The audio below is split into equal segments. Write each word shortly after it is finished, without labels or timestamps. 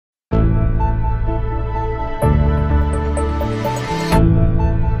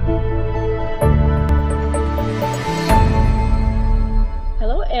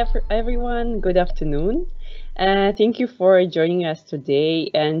everyone. Good afternoon. Thank you for joining us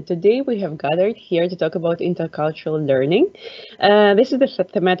today. And today we have gathered here to talk about intercultural learning. This is the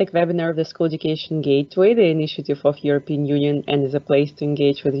thematic webinar of the School Education Gateway, the initiative of European Union, and is a place to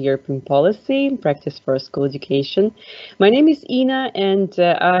engage with European policy and practice for school education. My name is Ina, and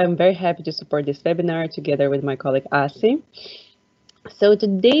I'm very happy to support this webinar together with my colleague Asi. So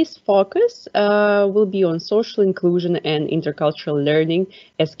today's focus will be on social inclusion and intercultural learning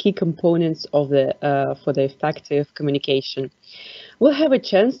as key components of for the effective communication. We'll have a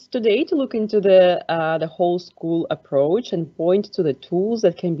chance today to look into the whole school approach and point to the tools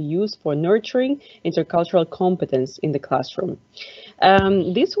that can be used for nurturing intercultural competence in the classroom.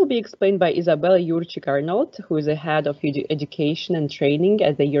 This will be explained by Izabela Jurczik-Arnold, who is the head of education and training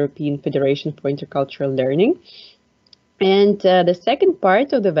at the European Federation for Intercultural Learning. And the second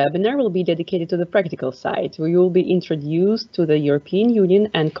part of the webinar will be dedicated to the practical side. We will be introduced to the European Union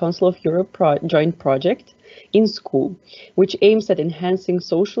and Council of Europe joint project INSCHOOL, which aims at enhancing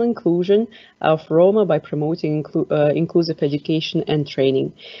social inclusion of Roma by promoting inclusive education and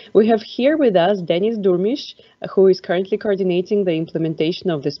training. We have here with us Denis Durmish, who is currently coordinating the implementation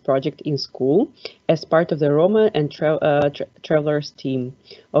of this project in school as part of the Roma and Travelers team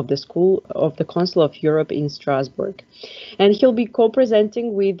of the Council of Europe in Strasbourg. And he'll be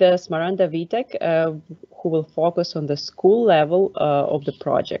co-presenting with Smaranda Witec, who will focus on the school level of the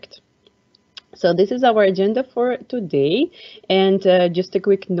project. So this is our agenda for today, and just a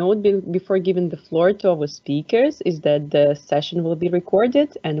quick note before giving the floor to our speakers is that the session will be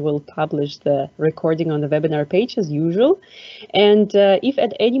recorded and we'll publish the recording on the webinar page as usual. And if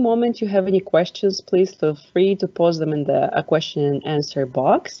at any moment you have any questions, please feel free to post them in the question and answer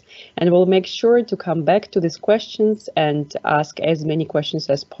box, and we'll make sure to come back to these questions and ask as many questions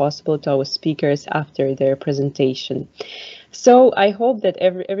as possible to our speakers after their presentation. So I hope that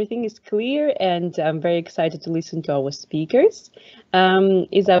everything is clear, and I'm very excited to listen to our speakers.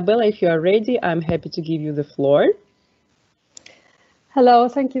 Izabela, if you are ready, I'm happy to give you the floor. Hello,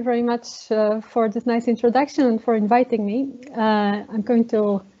 thank you very much for this nice introduction and for inviting me. I'm going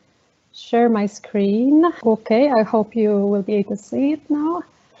to share my screen. Okay, I hope you will be able to see it now.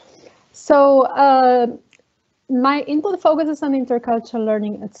 So my input focuses on intercultural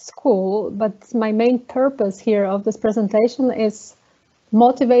learning at school, but my main purpose here of this presentation is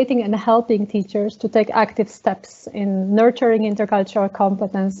motivating and helping teachers to take active steps in nurturing intercultural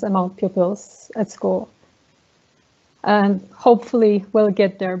competence among pupils at school. And hopefully we'll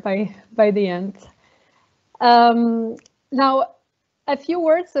get there by the end. Now, a few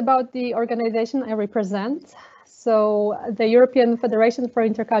words about the organization I represent. So the European Federation for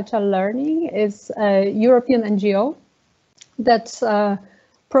Intercultural Learning is a European NGO that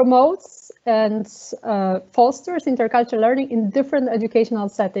promotes and fosters intercultural learning in different educational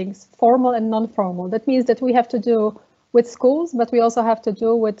settings, formal and non-formal. That means that we have to do with schools, but we also have to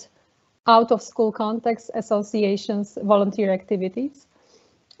do with out-of-school contexts, associations, volunteer activities.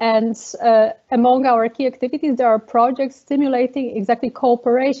 And among our key activities, there are projects stimulating exactly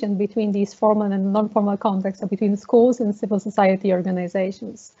cooperation between these formal and non-formal contexts, so between schools and civil society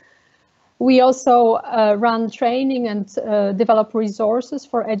organizations. We also run training and develop resources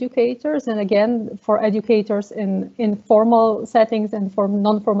for educators, and again, for educators in formal settings and for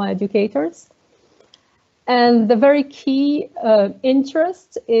non-formal educators. And the very key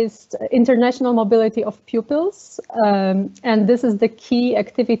interest is international mobility of pupils. And this is the key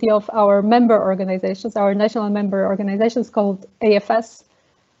activity of our member organizations, our national member organizations called AFS.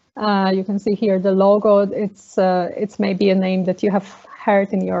 You can see here the logo. It's maybe a name that you have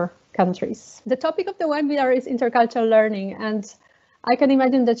heard in your countries. The topic of the webinar is intercultural learning, and I can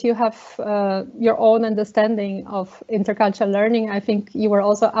imagine that you have your own understanding of intercultural learning. I think you were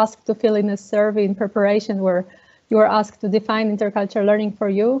also asked to fill in a survey in preparation where you were asked to define intercultural learning for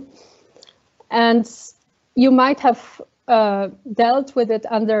you. And you might have dealt with it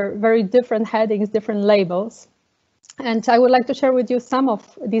under very different headings, different labels. And I would like to share with you some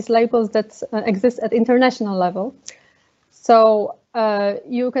of these labels that exist at international level. So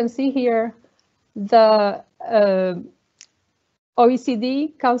you can see here the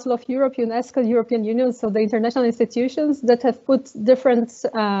OECD, Council of Europe, UNESCO, European Union, so the international institutions that have put different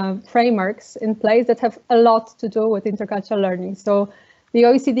frameworks in place that have a lot to do with intercultural learning. So the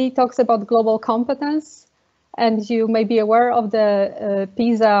OECD talks about global competence, and you may be aware of the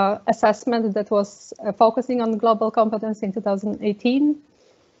PISA assessment that was focusing on global competence in 2018.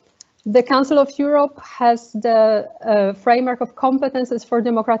 The Council of Europe has the framework of competences for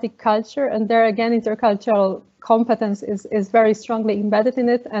democratic culture, and there again intercultural competence is very strongly embedded in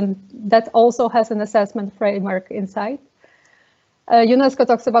it, and that also has an assessment framework inside. UNESCO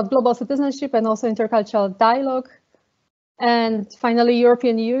talks about global citizenship and also intercultural dialogue. And finally,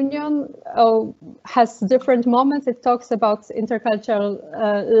 European Union has different moments. It talks about intercultural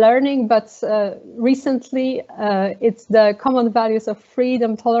learning, but recently it's the common values of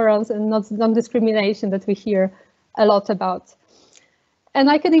freedom, tolerance, and non-discrimination that we hear a lot about. And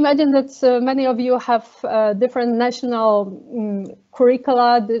I can imagine that many of you have different national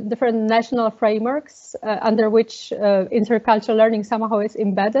curricula, different national frameworks under which intercultural learning somehow is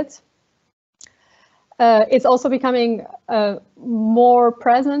embedded. It's also becoming more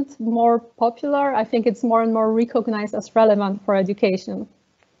present, more popular. I think it's more and more recognized as relevant for education.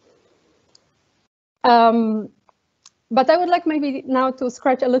 But I would like maybe now to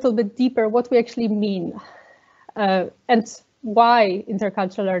scratch a little bit deeper what we actually mean and why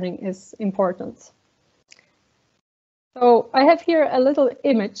intercultural learning is important. So I have here a little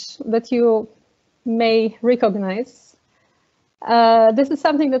image that you may recognize. This is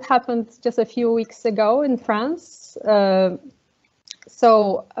something that happened just a few weeks ago in France. In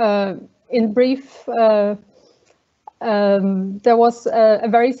brief, there was a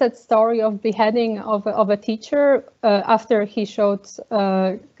very sad story of beheading of a teacher after he showed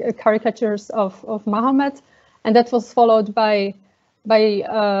caricatures of Muhammad, and that was followed by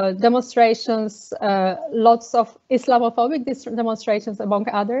demonstrations, lots of Islamophobic demonstrations among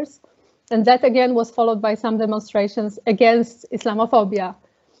others. And that again was followed by some demonstrations against Islamophobia.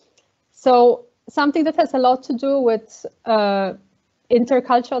 So something that has a lot to do with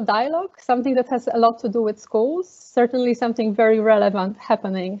intercultural dialogue, something that has a lot to do with schools, certainly something very relevant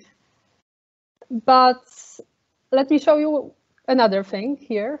happening. But let me show you another thing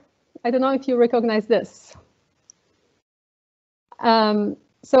here. I don't know if you recognize this.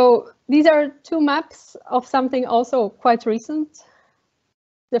 So these are two maps of something also quite recent.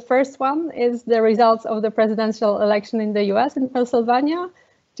 The first one is the results of the presidential election in the US in Pennsylvania,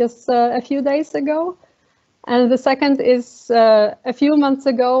 just a few days ago. And the second is a few months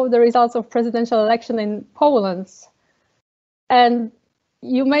ago, the results of presidential election in Poland. And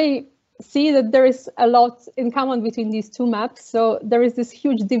you may see that there is a lot in common between these two maps. So there is this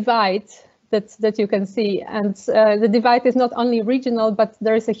huge divide that you can see. And the divide is not only regional, but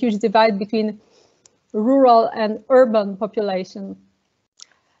there is a huge divide between rural and urban population.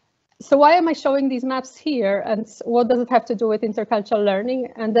 So why am I showing these maps here, and what does it have to do with intercultural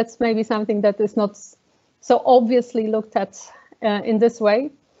learning? And that's maybe something that is not so obviously looked at in this way.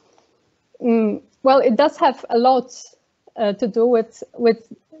 Well, it does have a lot to do with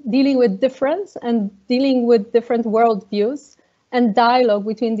dealing with difference and dealing with different worldviews and dialogue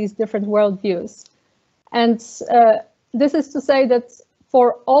between these different worldviews. And this is to say that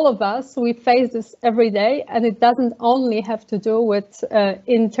for all of us, we face this every day, and it doesn't only have to do with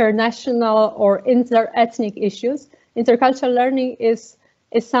international or inter-ethnic issues. Intercultural learning is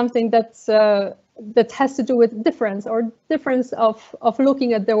something that has to do with difference or difference of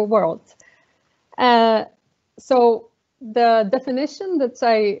looking at the world. So the definition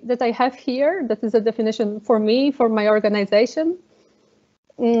that I have here, that is a definition for me, for my organization,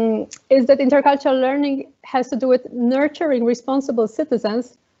 is that intercultural learning has to do with nurturing responsible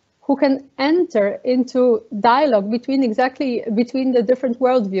citizens who can enter into dialogue between the different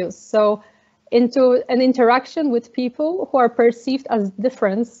worldviews. So into an interaction with people who are perceived as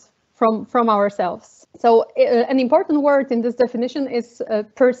different from ourselves. So an important word in this definition is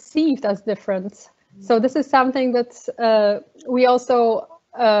perceived as different. So this is something that we also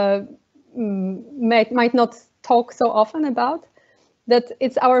might not talk so often about, that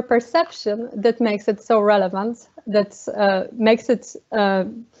it's our perception that makes it so relevant, that makes it work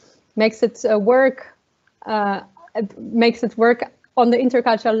on the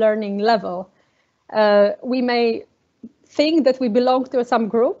intercultural learning level. We may think that we belong to some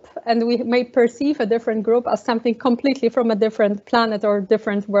group, and we may perceive a different group as something completely from a different planet or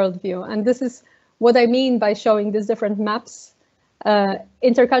different worldview. And this is what I mean by showing these different maps.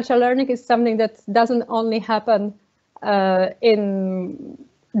 Intercultural learning is something that doesn't only happen in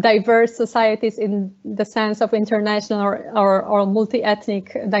diverse societies in the sense of international or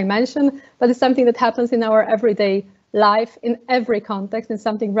multi-ethnic dimension, but it's something that happens in our everyday life, in every context, and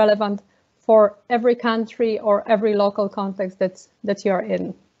something relevant for every country or every local context that you're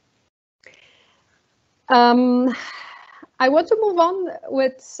in. I want to move on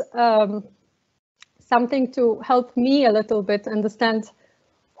with something to help me a little bit understand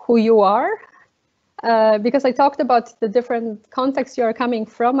who you are. Because I talked about the different contexts you are coming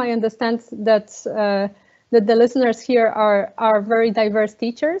from, I understand that the listeners here are very diverse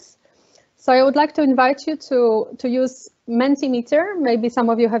teachers. So I would like to invite you to use Mentimeter. Maybe some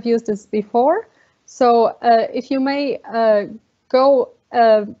of you have used this before. So if you may go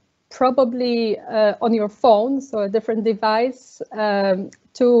probably on your phone, so a different device,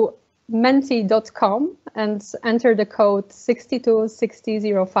 to menti.com and enter the code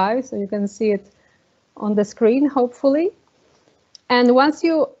 626005, so you can see it on the screen, hopefully. And once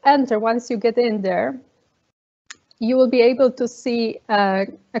you get in there, you will be able to see a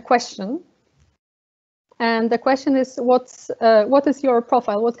question. And the question is, what is your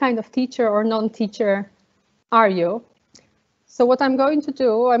profile? What kind of teacher or non-teacher are you? So what I'm going to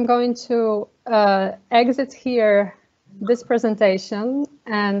do, I'm going to exit here this presentation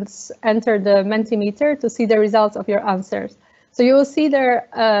and enter the Mentimeter to see the results of your answers. So you will see there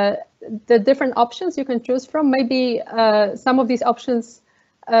the different options you can choose from. Maybe some of these options,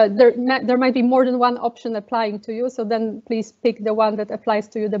 there might be more than one option applying to you. So then please pick the one that applies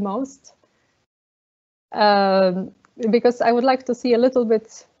to you the most. Because I would like to see a little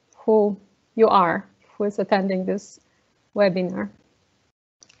bit who you are, who is attending this webinar.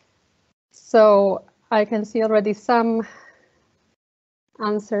 So I can see already some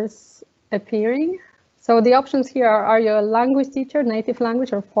answers appearing. So the options here are you a language teacher, native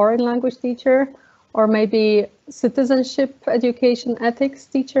language or foreign language teacher, or maybe citizenship, education, ethics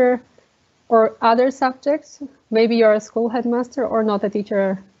teacher, or other subjects. Maybe you're a school headmaster or not a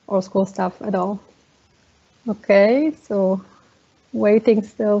teacher or school staff at all. Okay, so waiting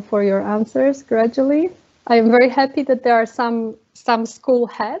still for your answers gradually. I am very happy that there are some school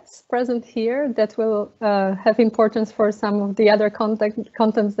heads present here that will have importance for some of the other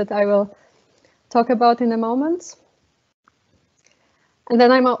contents that I will talk about in a moment. And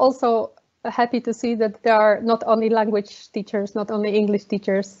then I'm also happy to see that there are not only language teachers, not only English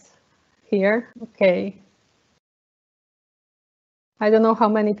teachers here. Okay. I don't know how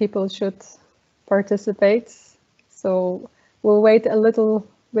many people should participate, so we'll wait a little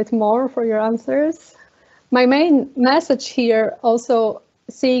bit more for your answers. My main message here, also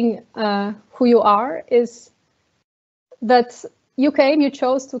seeing who you are, is that you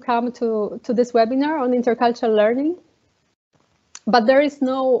chose to come to this webinar on intercultural learning, but there is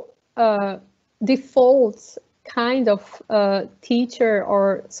no default kind of teacher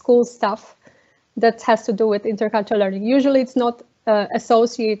or school staff that has to do with intercultural learning. Usually it's not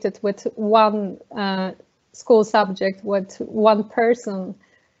associated with one school subject, with one person.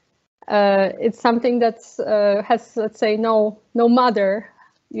 It's something that has, let's say, no mother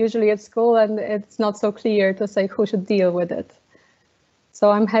usually at school, and it's not so clear to say who should deal with it. So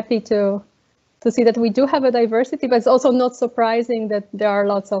I'm happy to see that we do have a diversity, but it's also not surprising that there are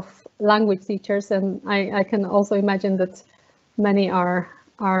lots of language teachers, and I can also imagine that many are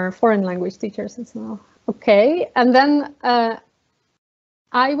foreign language teachers as well. Okay, and then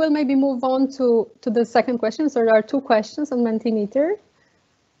I will maybe move on to the second question. So there are two questions on Mentimeter.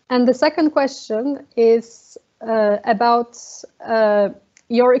 And the second question is about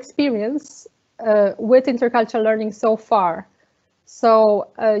your experience with intercultural learning so far. So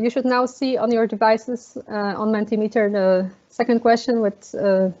you should now see on your devices on Mentimeter the second question with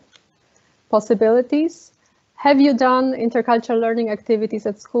possibilities. Have you done intercultural learning activities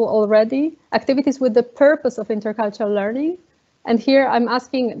at school already? Activities with the purpose of intercultural learning? And here I'm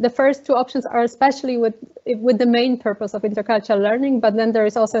asking, the first two options are especially with the main purpose of intercultural learning, but then there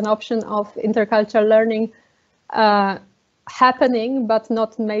is also an option of intercultural learning happening, but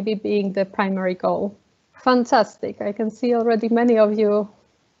not maybe being the primary goal. Fantastic. I can see already many of you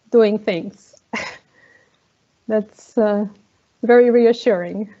doing things. That's very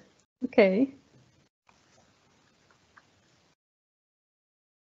reassuring. Okay.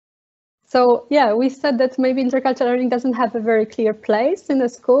 So yeah, we said that maybe intercultural learning doesn't have a very clear place in a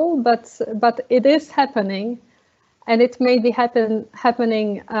school, but it is happening, and it may be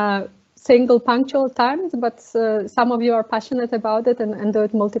happening single punctual times, but some of you are passionate about it and do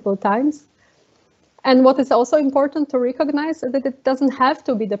it multiple times. And what is also important to recognize is that it doesn't have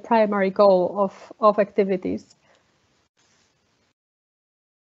to be the primary goal of activities.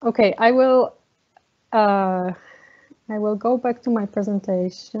 Okay, I will go back to my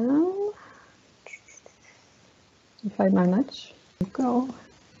presentation. If I manage. Go.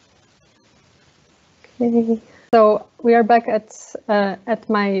 Okay. So we are back at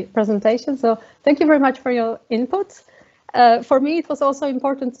my presentation. So thank you very much for your input. For me, it was also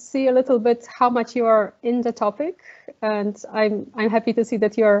important to see a little bit how much you are in the topic, and I'm happy to see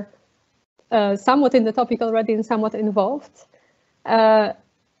that you're somewhat in the topic already and somewhat involved. Yeah,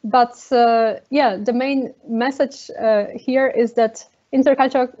 the main message here is that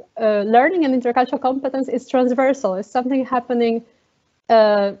intercultural learning and intercultural competence is transversal. It's something happening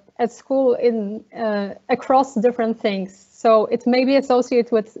at school across different things. So it may be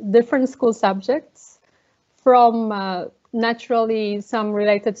associated with different school subjects, from naturally some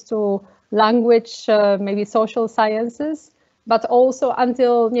related to language, maybe social sciences, but also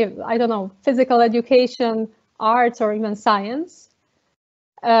until, I don't know, physical education, arts, or even science.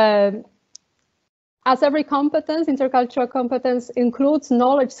 As every competence, intercultural competence includes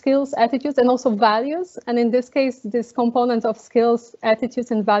knowledge, skills, attitudes, and also values. And in this case, this component of skills, attitudes,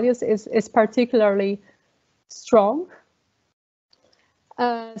 and values is particularly strong.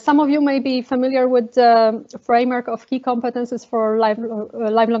 Some of you may be familiar with the framework of key competences for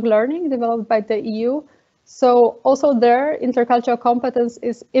lifelong learning developed by the EU. So also there, intercultural competence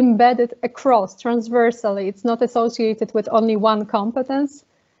is embedded across transversally. It's not associated with only one competence.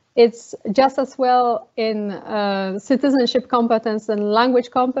 It's just as well in citizenship competence and language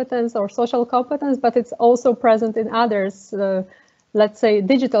competence or social competence, but it's also present in others. Let's say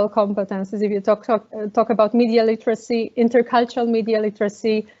digital competences. If you talk about media literacy, intercultural media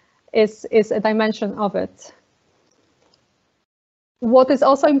literacy is a dimension of it. What is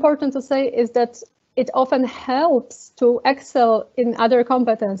also important to say is that it often helps to excel in other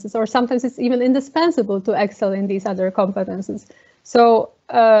competences, or sometimes it's even indispensable to excel in these other competences. So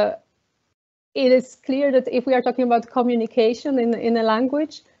it is clear that if we are talking about communication in a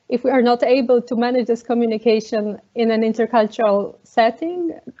language, if we are not able to manage this communication in an intercultural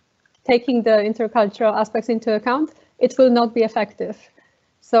setting, taking the intercultural aspects into account, it will not be effective.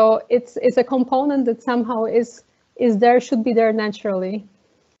 So it's a component that somehow is there, should be there naturally.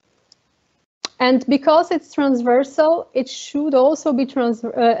 And because it's transversal, it should also be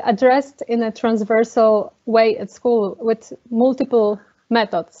addressed in a transversal way at school with multiple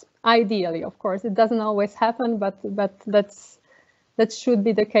methods. Ideally, of course, it doesn't always happen, but that should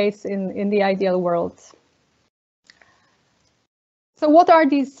be the case in the ideal world. So what are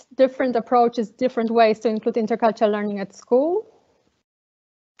these different approaches, different ways to include intercultural learning at school?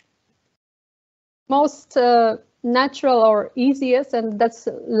 Most natural or easiest, and that's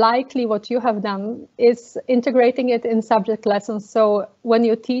likely what you have done, is integrating it in subject lessons. So when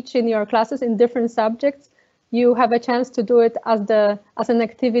you teach in your classes in different subjects, you have a chance to do it as an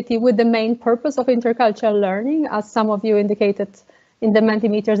activity with the main purpose of intercultural learning, as some of you indicated in the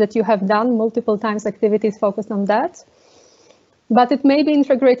Mentimeters that you have done multiple times activities focused on that. But it may be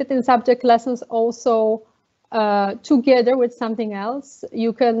integrated in subject lessons also together with something else.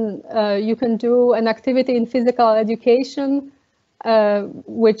 You can do an activity in physical education,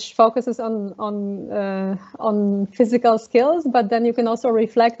 which focuses on physical skills, but then you can also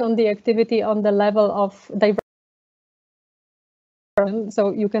reflect on the activity on the level of diversity.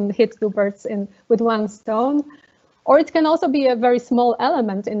 So you can hit two birds with one stone. Or it can also be a very small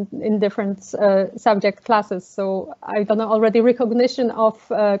element in different subject classes. So I don't know, already recognition of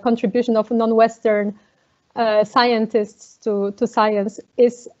contribution of non-Western scientists to science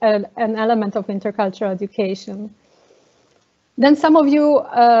is an element of intercultural education. Then some of you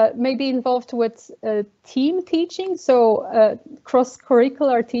may be involved with team teaching, so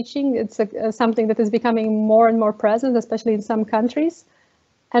cross-curricular teaching. It's something that is becoming more and more present, especially in some countries.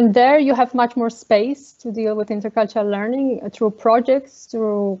 And there you have much more space to deal with intercultural learning through projects,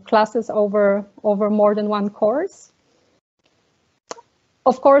 through classes over more than one course.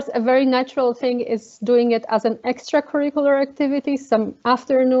 Of course, a very natural thing is doing it as an extracurricular activity, some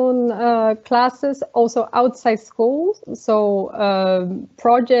afternoon classes, also outside school. So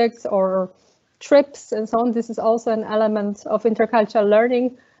projects or trips and so on. This is also an element of intercultural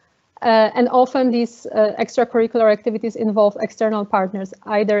learning. And often these extracurricular activities involve external partners,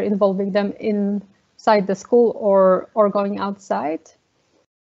 either involving them inside the school or going outside.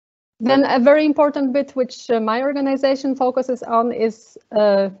 Then a very important bit which my organization focuses on is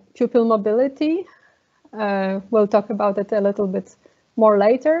pupil mobility. We'll talk about it a little bit more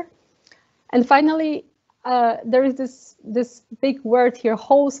later. And finally, there is this big word here,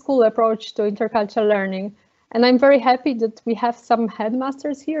 whole school approach to intercultural learning. And I'm very happy that we have some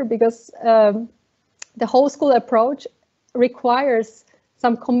headmasters here, because the whole school approach requires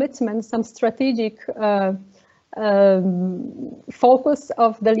some commitment, some strategic focus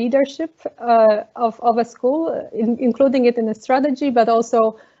of the leadership of a school, including it in a strategy, but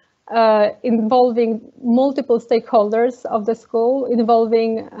also involving multiple stakeholders of the school,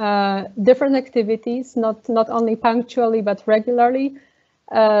 involving different activities, not only punctually, but regularly,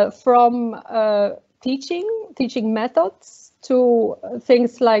 from teaching methods to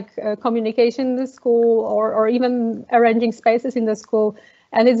things like communication in the school or even arranging spaces in the school.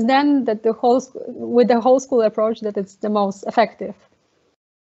 And it's then that with the whole school approach that it's the most effective.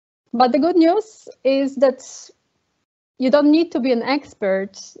 But the good news is that you don't need to be an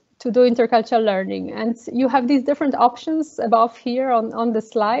expert to do intercultural learning. And you have these different options above here on the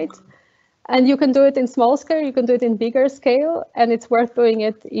slide. And you can do it in small scale, you can do it in bigger scale, and it's worth doing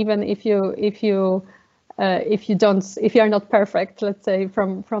it even if you are not perfect, let's say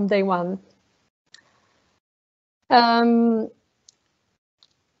from day one. The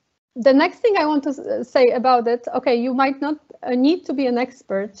next thing I want to say about it, okay, you might not need to be an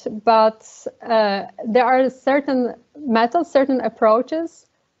expert, but there are certain methods, certain approaches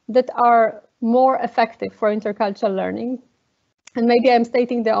that are more effective for intercultural learning. And maybe I'm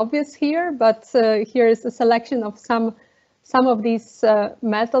stating the obvious here, but here is a selection of some of these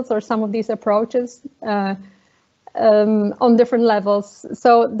methods or some of these approaches on different levels.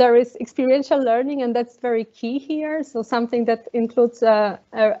 So there is experiential learning, and that's very key here. So something that includes a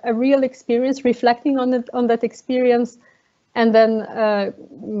real experience, reflecting on that experience, and then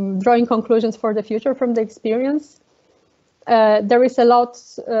drawing conclusions for the future from the experience. There is a lot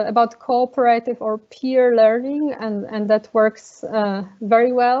about cooperative or peer learning, and that works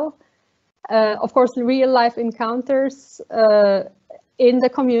very well. Of course, real life encounters in the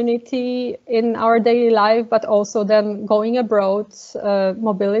community, in our daily life, but also then going abroad,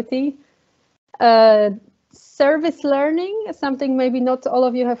 mobility. Service learning, something maybe not all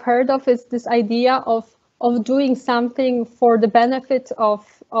of you have heard of, is this idea of doing something for the benefit of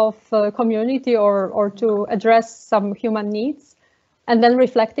community or to address some human needs, and then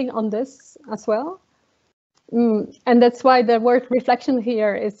reflecting on this as well. And that's why the word reflection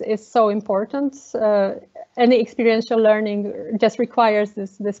here is so important. Any experiential learning just requires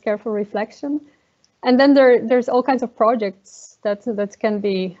this careful reflection. And then there's all kinds of projects that can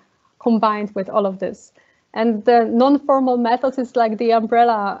be combined with all of this. And the non-formal methods is like the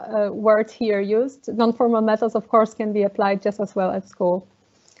umbrella word here used. Non-formal methods, of course, can be applied just as well at school.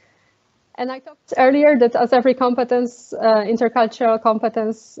 And I talked earlier that as every competence, intercultural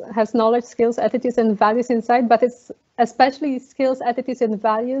competence has knowledge, skills, attitudes, and values inside, but it's especially skills, attitudes, and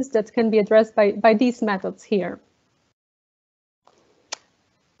values that can be addressed by these methods here.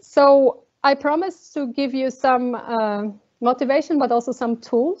 So I promised to give you some motivation, but also some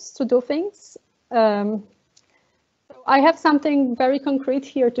tools to do things. So I have something very concrete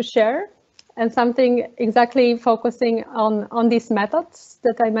here to share, and something exactly focusing on these methods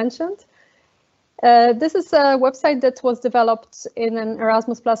that I mentioned. This is a website that was developed in an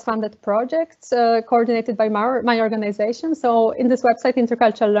Erasmus Plus funded project coordinated by my organization. So in this website,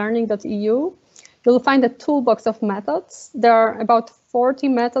 interculturallearning.eu, you'll find a toolbox of methods. There are about 40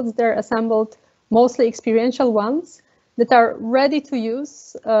 methods. They're assembled, mostly experiential ones, that are ready to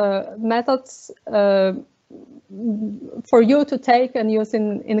use methods for you to take and use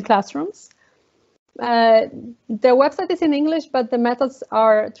in classrooms. The website is in English, but the methods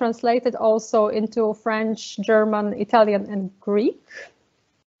are translated also into French, German, Italian, and Greek.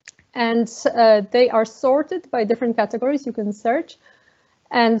 And they are sorted by different categories you can search.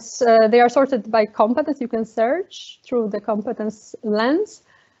 And they are sorted by competence. You can search through the competence lens.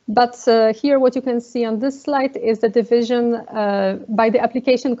 But here what you can see on this slide is the division by the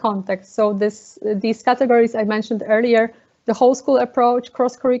application context. So these categories I mentioned earlier: the whole school approach,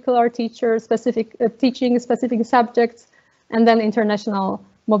 cross-curricular teacher, specific teaching specific subjects, and then international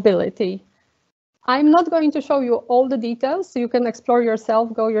mobility. I'm not going to show you all the details, so you can explore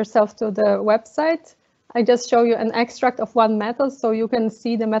yourself, go yourself to the website. I just show you an extract of one method, so you can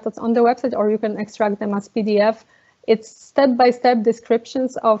see the methods on the website, or you can extract them as PDF. It's step-by-step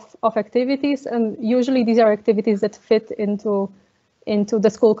descriptions of activities, and usually these are activities that fit into the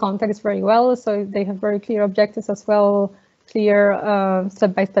school context very well, so they have very clear objectives as well, clear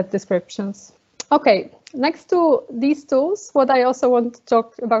step-by-step descriptions. Okay, next to these tools, what I also want to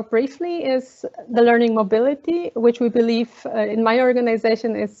talk about briefly is the learning mobility, which we believe in my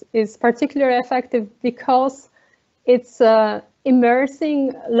organization is particularly effective because it's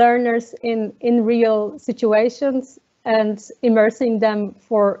immersing learners in real situations and immersing them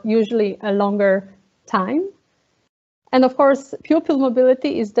for usually a longer time. And of course, pupil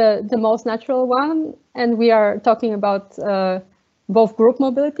mobility is the most natural one. And we are talking about both group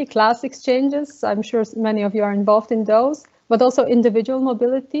mobility, class exchanges. I'm sure many of you are involved in those, but also individual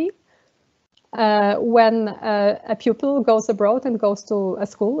mobility when a pupil goes abroad and goes to a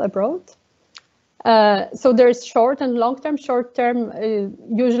school abroad. So there's short and long-term. Short-term,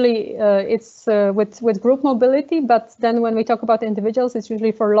 usually it's with group mobility, but then when we talk about individuals, it's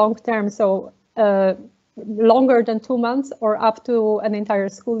usually for long-term. So longer than 2 months or up to an entire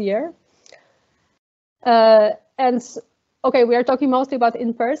school year. And okay, we are talking mostly about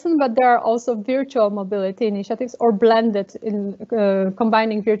in-person, but there are also virtual mobility initiatives or blended in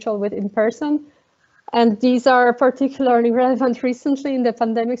combining virtual with in-person. And these are particularly relevant recently in the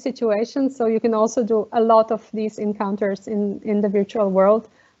pandemic situation. So you can also do a lot of these encounters in the virtual world.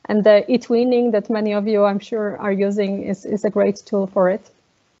 And the e-twinning that many of you, I'm sure, are using is a great tool for it.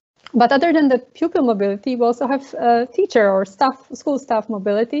 But other than the pupil mobility, we also have teacher or school staff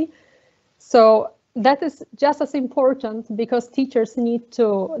mobility. So that is just as important because teachers need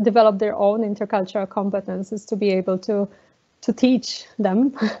to develop their own intercultural competences to be able to teach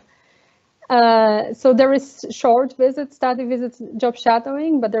them. So there is short visits, study visits, job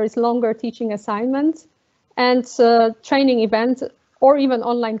shadowing, but there is longer teaching assignments and training events or even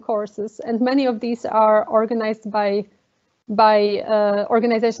online courses. And many of these are organized by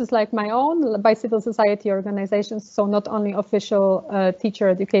organizations like my own, by civil society organizations, so not only official teacher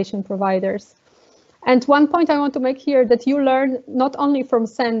education providers. And one point I want to make here that you learn not only from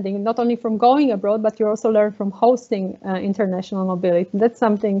sending, not only from going abroad, but you also learn from hosting international mobility. That's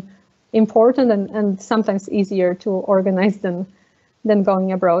something important and sometimes easier to organize than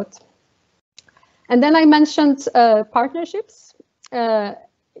going abroad. And then I mentioned partnerships.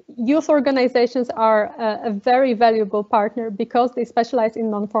 Youth organizations are a very valuable partner because they specialize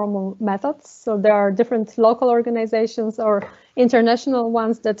in non-formal methods. So there are different local organizations or international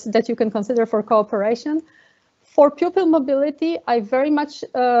ones that you can consider for cooperation. For pupil mobility, I very much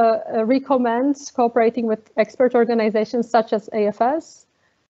recommend cooperating with expert organizations such as AFS.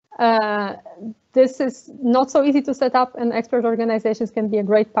 This is not so easy to set up, and expert organizations can be a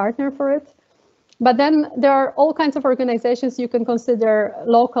great partner for it. But then there are all kinds of organizations you can consider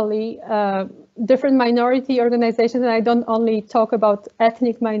locally, different minority organizations, and I don't only talk about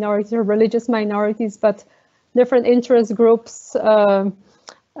ethnic minorities or religious minorities, but different interest groups,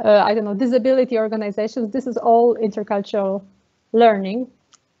 I don't know, disability organizations. This is all intercultural learning.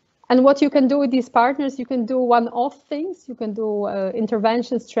 And what you can do with these partners, you can do one-off things, you can do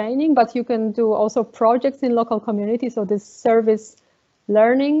interventions, training, but you can do also projects in local communities, so this service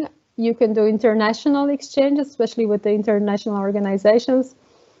learning. You can do international exchanges, especially with the international organizations.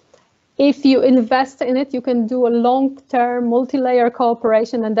 If you invest in it, you can do a long-term multi-layer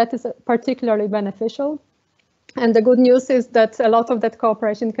cooperation, and that is particularly beneficial. And the good news is that a lot of that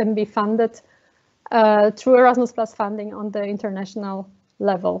cooperation can be funded through Erasmus Plus funding on the international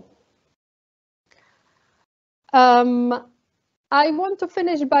level. I want to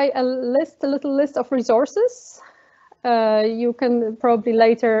finish by a little list of resources. You can probably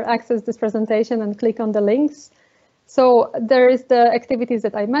later access this presentation and click on the links. So there is the activities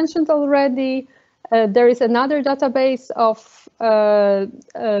that I mentioned already. There is another database of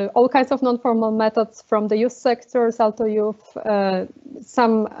all kinds of non-formal methods from the youth sector, Salto Youth,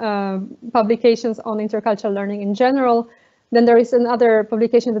 some publications on intercultural learning in general. Then there is another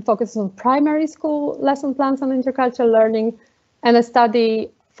publication that focuses on primary school lesson plans on intercultural learning, and a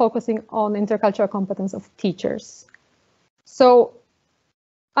study focusing on intercultural competence of teachers. So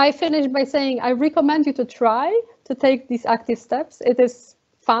I finish by saying I recommend you to try to take these active steps. It is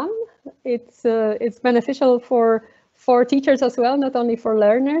fun. It's beneficial for teachers as well, not only for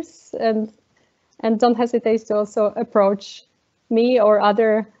learners. And don't hesitate to also approach me or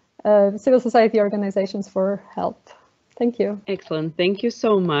other civil society organizations for help. Thank you. Excellent. Thank you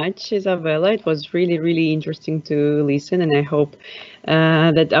so much, Izabela. It was really, really interesting to listen, and I hope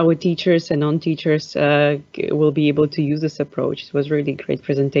that our teachers and non-teachers will be able to use this approach. It was really a great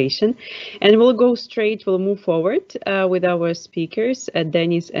presentation. And we'll move forward with our speakers,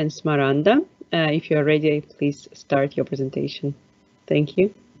 Denis and Smaranda. If you're ready, please start your presentation. Thank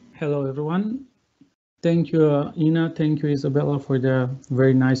you. Hello, everyone. Thank you, Ina. Thank you, Izabela, for the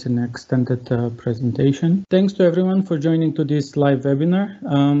very nice and extended presentation. Thanks to everyone for joining to this live webinar.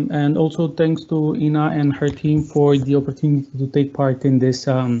 And also thanks to Ina and her team for the opportunity to take part in this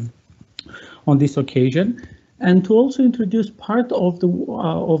on this occasion. And to also introduce part of the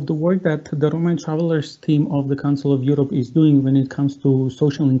work that the Roma Travelers team of the Council of Europe is doing when it comes to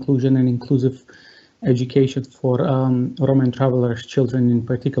social inclusion and inclusive education for Roma Travelers children in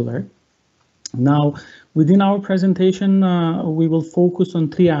particular. Now, within our presentation, we will focus on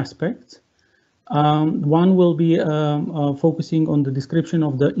three aspects. One will be focusing on the description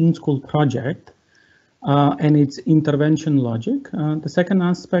of the INSCHOOL project and its intervention logic. The second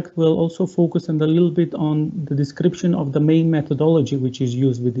aspect will also focus a little bit on the description of the main methodology which is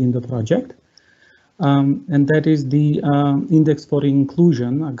used within the project. And that is the Index for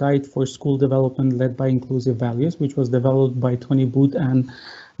Inclusion, a guide for school development led by inclusive values, which was developed by Tony Booth and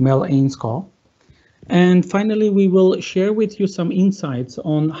Mel Ainscough. And finally, we will share with you some insights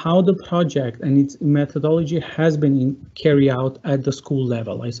on how the project and its methodology has been carried out at the school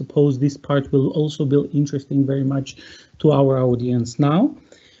level. I suppose this part will also be interesting very much to our audience now.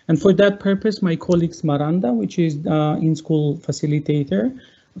 And for that purpose, my colleague Smaranda, which is in-school facilitator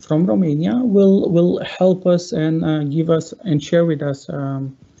from Romania, will help us and give us and share with us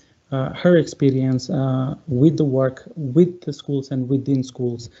her experience with the work with the schools and within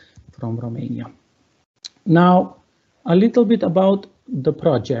schools from Romania. Now, a little bit about the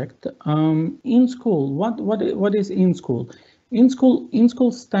project. INSCHOOL, what is INSCHOOL?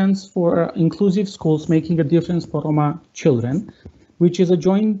 INSCHOOL stands for Inclusive Schools Making a Difference for Roma Children, which is a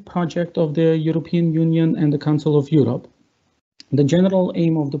joint project of the European Union and the Council of Europe. The general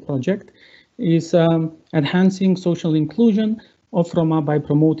aim of the project is enhancing social inclusion of Roma by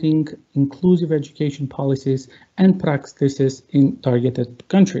promoting inclusive education policies and practices in targeted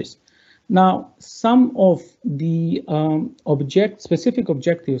countries. Now, some of the specific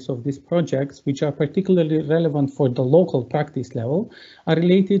objectives of these projects, which are particularly relevant for the local practice level, are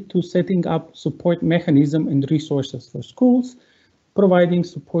related to setting up support mechanism and resources for schools, providing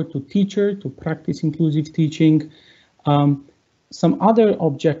support to teachers to practice inclusive teaching. Some other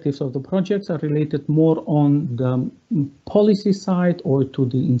objectives of the projects are related more on the policy side or to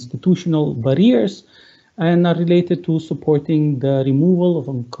the institutional barriers, and are related to supporting the removal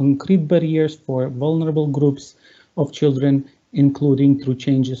of concrete barriers for vulnerable groups of children, including through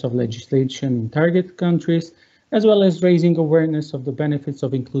changes of legislation in target countries, as well as raising awareness of the benefits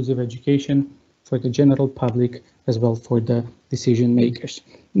of inclusive education for the general public, as well for the decision makers.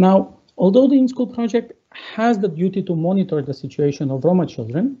 Now, although the INSCHOOL project has the duty to monitor the situation of Roma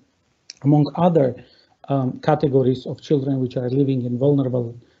children, among other categories of children which are living in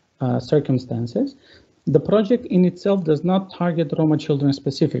vulnerable circumstances, the project in itself does not target Roma children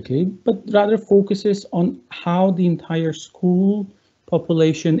specifically, but rather focuses on how the entire school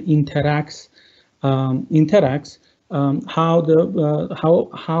population interacts, how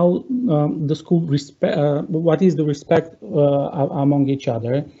the school what is the respect among each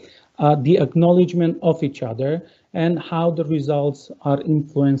other, the acknowledgement of each other, and how the results are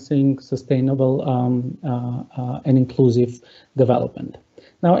influencing sustainable and inclusive development.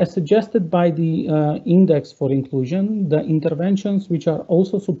 Now, as suggested by the Index for Inclusion, the interventions which are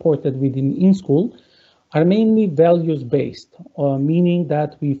also supported within INSCHOOL are mainly values-based, meaning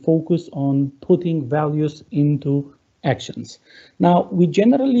that we focus on putting values into actions. Now, we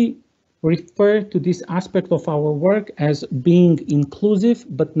generally refer to this aspect of our work as being inclusive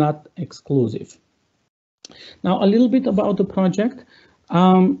but not exclusive. Now, a little bit about the project.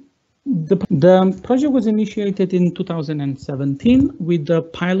 The project was initiated in 2017 with the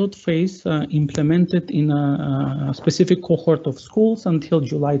pilot phase implemented in a specific cohort of schools until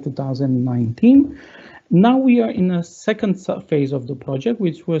July 2019. Now we are in a second phase of the project,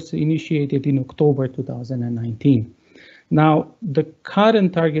 which was initiated in October 2019. Now, the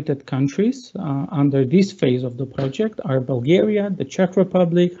current targeted countries under this phase of the project are Bulgaria, the Czech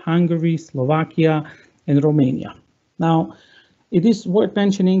Republic, Hungary, Slovakia, and Romania. Now, it is worth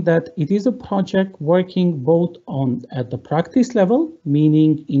mentioning that it is a project working both at the practice level,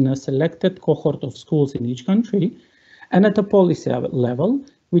 meaning in a selected cohort of schools in each country, and at the policy level,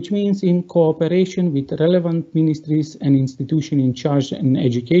 which means in cooperation with relevant ministries and institutions in charge in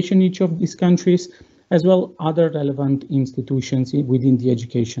education in each of these countries, as well as other relevant institutions within the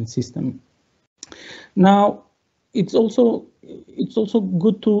education system. Now, it's also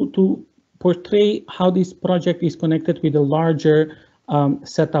good to portray how this project is connected with the larger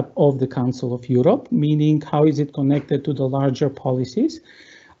setup of the Council of Europe, meaning how is it connected to the larger policies.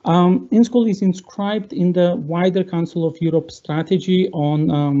 INSCHOOL is inscribed in the wider Council of Europe strategy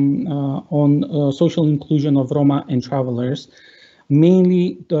on social inclusion of Roma and travelers,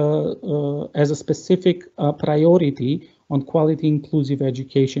 mainly as a specific priority on quality inclusive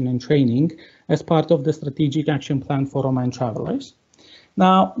education and training as part of the strategic action plan for Roma and travelers.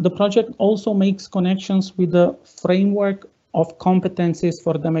 Now, the project also makes connections with the framework of competencies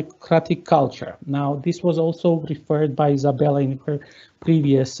for democratic culture. Now, this was also referred by Izabela in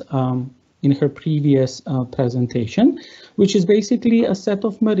her previous presentation, which is basically a set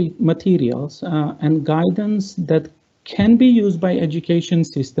of materials and guidance that can be used by education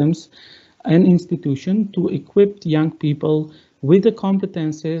systems and institutions to equip young people with the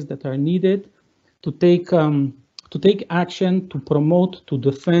competencies that are needed to take action, to promote, to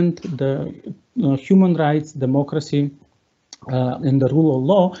defend the human rights, democracy, and the rule of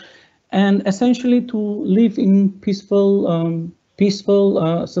law, and essentially to live in peaceful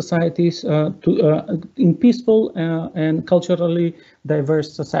societies, in peaceful and culturally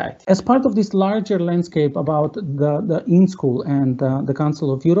diverse society. As part of this larger landscape about the INSCHOOL and the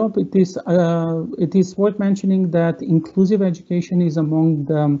Council of Europe, it is worth mentioning that inclusive education is among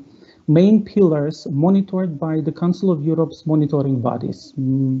the main pillars monitored by the Council of Europe's monitoring bodies,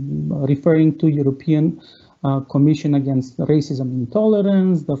 referring to European Commission Against Racism and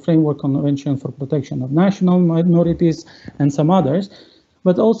Intolerance, the Framework Convention for Protection of National Minorities, and some others.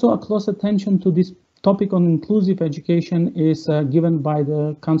 but also a close attention to this topic on inclusive education is given by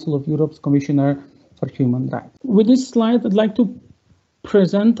the Council of Europe's Commissioner for Human Rights. With this slide, I'd like to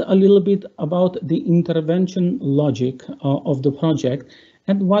present a little bit about the intervention logic of the project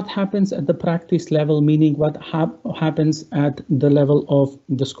and what happens at the practice level, meaning what happens at the level of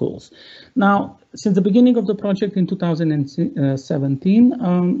the schools. Now, since the beginning of the project in 2017,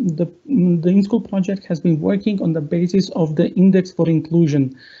 the INSCHOOL project has been working on the basis of the Index for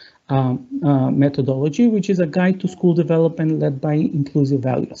Inclusion methodology, which is a guide to school development led by inclusive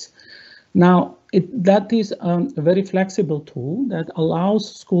values. Now, that is a very flexible tool that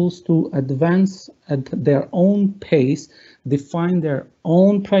allows schools to advance at their own pace, define their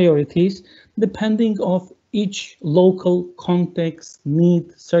own priorities, depending on each local context,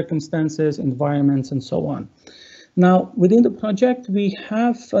 need, circumstances, environments, and so on. Now, within the project, we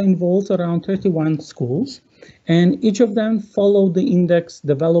have involved around 31 schools, and each of them follow the index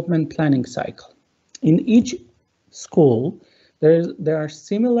development planning cycle. In each school, there are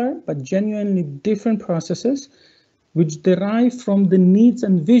similar but genuinely different processes which derive from the needs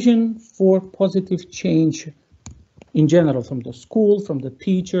and vision for positive change in general, from the school, from the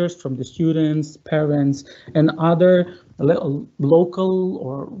teachers, from the students, parents, and other local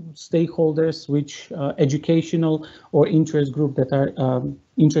or stakeholders, which educational or interest group that are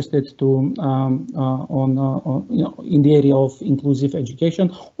interested to in the area of inclusive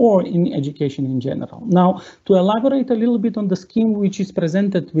education or in education in general. Now, to elaborate a little bit on the scheme which is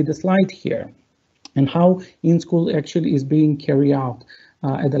presented with the slide here and how INSCHOOL actually is being carried out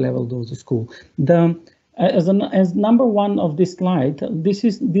at the level of the school. As number one of this slide, this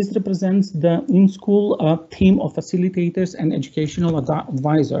represents the INSCHOOL team of facilitators and educational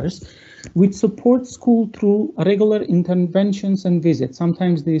advisors, which support school through regular interventions and visits.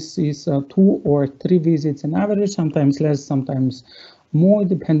 Sometimes this is 2 or 3 visits on average, sometimes less, sometimes more,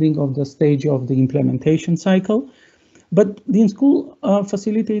 depending on the stage of the implementation cycle. But the INSCHOOL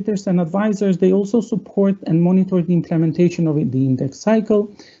facilitators and advisors, they also support and monitor the implementation of the index cycle.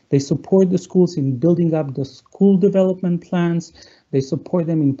 They support the schools in building up the school development plans. They support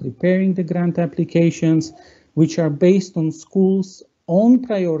them in preparing the grant applications, which are based on schools' own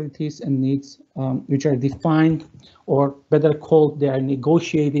priorities and needs, which are defined, or better called, they are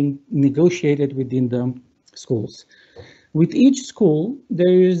negotiated within the schools. With each school,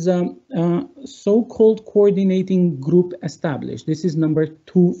 there is a so-called coordinating group established. This is number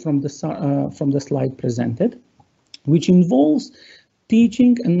 2 from the slide presented, which involves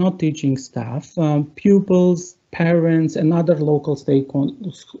teaching and not teaching staff, pupils, parents, and other local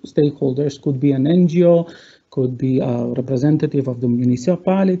stakeholders. Could be an NGO, could be a representative of the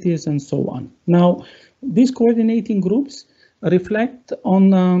municipalities, and so on. Now, these coordinating groups reflect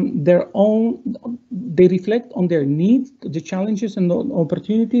on their needs, the challenges and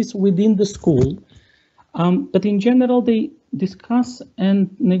opportunities within the school. But in general, they discuss and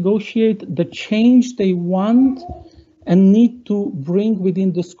negotiate the change they want and need to bring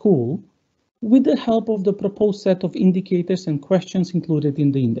within the school with the help of the proposed set of indicators and questions included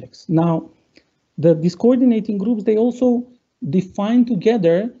in the index. Now, these coordinating groups, they also define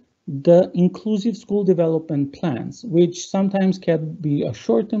together the inclusive school development plans, which sometimes can be a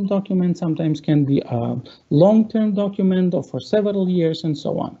short-term document, sometimes can be a long-term document or for several years and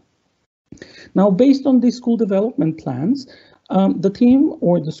so on. Now, based on these school development plans, the team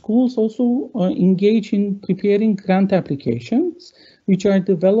or the schools also engage in preparing grant applications, which are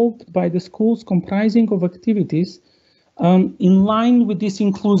developed by the schools comprising of activities in line with this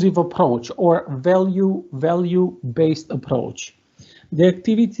inclusive approach or value-based approach. The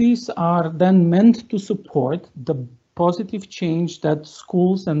activities are then meant to support the positive change that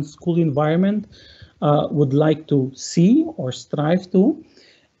schools and school environment would like to see or strive to.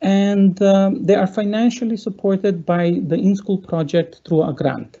 And they are financially supported by the INSCHOOL project through a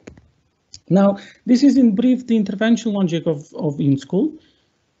grant. Now, this is in brief the intervention logic of INSCHOOL,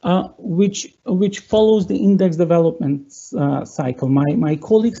 which follows the index development cycle. My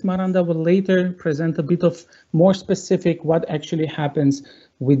colleague Smaranda will later present a bit of more specific what actually happens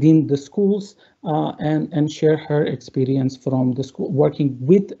within the schools and share her experience from the school working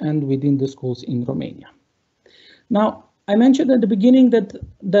with and within the schools in Romania. Now, I mentioned at the beginning that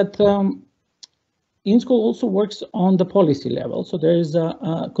INSCHOOL also works on the policy level. So there is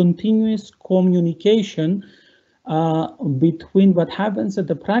a continuous communication between what happens at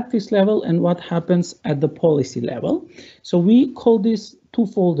the practice level and what happens at the policy level. So we call this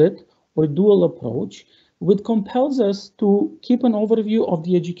two-folded or dual approach, which compels us to keep an overview of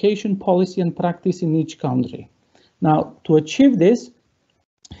the education policy and practice in each country. Now, to achieve this,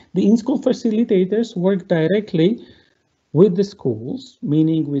 the INSCHOOL facilitators work directly with the schools,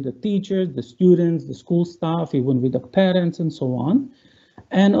 meaning with the teachers, the students, the school staff, even with the parents and so on.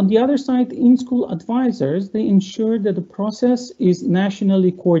 And on the other side, in-school advisors, they ensure that the process is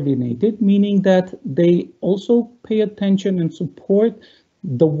nationally coordinated, meaning that they also pay attention and support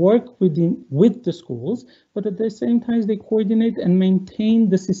the work with the schools, but at the same time, they coordinate and maintain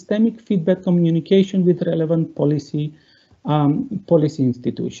the systemic feedback communication with relevant policy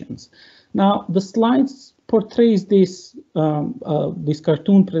institutions. Now, the slides portrays this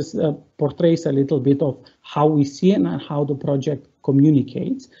cartoon portrays a little bit of how we see it and how the project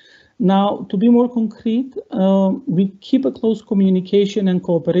communicates. Now, to be more concrete, we keep a close communication and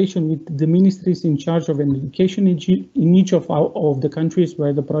cooperation with the ministries in charge of education in each of the countries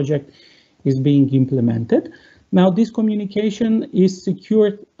where the project is being implemented. Now, this communication is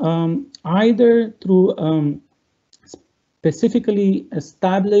secured either through specifically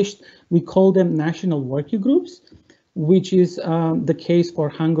established, we call them national working groups, which is the case for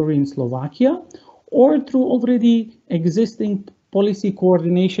Hungary and Slovakia, or through already existing policy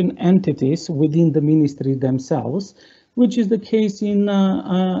coordination entities within the ministry themselves, which is the case in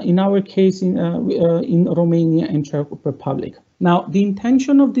our case in Romania and Czech Republic. Now, the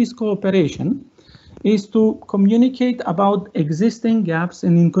intention of this cooperation is to communicate about existing gaps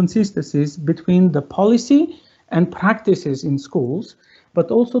and inconsistencies between the policy and practices in schools,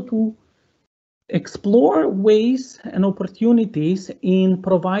 but also to explore ways and opportunities in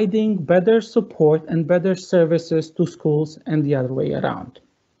providing better support and better services to schools and the other way around.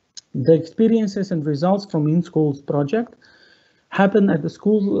 The experiences and results from INSCHOOL's project happen at the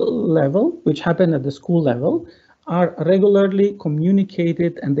school level, are regularly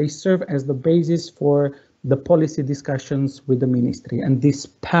communicated, and they serve as the basis for the policy discussions with the ministry. And this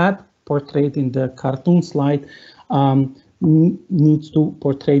path portrayed in the cartoon slide needs to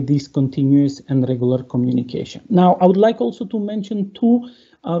portray this continuous and regular communication. Now, I would like also to mention two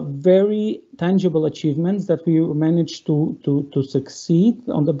very tangible achievements that we managed to succeed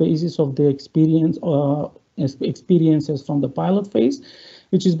on the basis of the experiences from the pilot phase,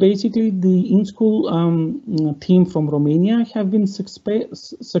 which is basically the INSCHOOL team from Romania have been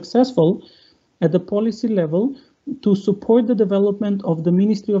successful at the policy level to support the development of the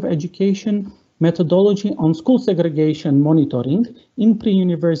Ministry of Education methodology on school segregation monitoring in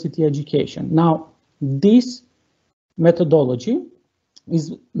pre-university education. Now, this methodology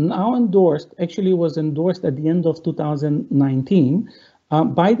is now endorsed, actually was endorsed at the end of 2019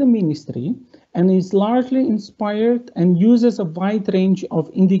 by the ministry, and is largely inspired and uses a wide range of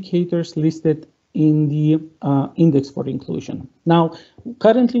indicators listed in the Index for Inclusion. Now,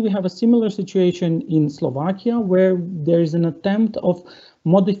 currently we have a similar situation in Slovakia, where there is an attempt of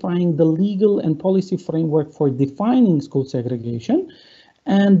modifying the legal and policy framework for defining school segregation,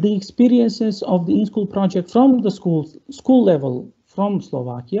 and the experiences of the INSCHOOL project from the school level from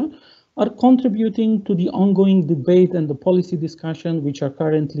Slovakia are contributing to the ongoing debate and the policy discussion, which are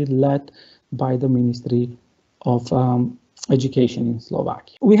currently led by the Ministry of Education in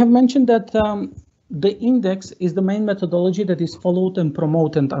Slovakia. We have mentioned that the index is the main methodology that is followed and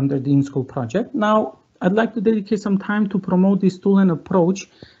promoted under the INSCHOOL project. Now, I'd like to dedicate some time to promote this tool and approach,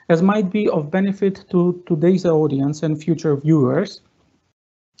 as might be of benefit to today's audience and future viewers.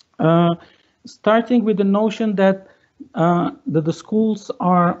 Starting with the notion that the schools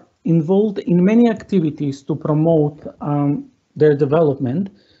are involved in many activities to promote their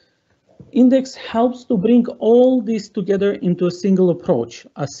development. Index helps to bring all this together into a single approach,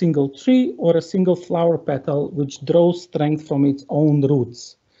 a single tree or a single flower petal, which draws strength from its own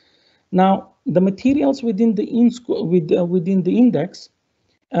roots. Now, the materials within the index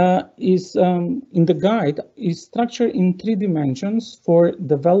is in the guide is structured in 3 dimensions for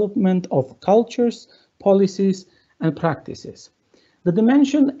development of cultures, policies, and practices. The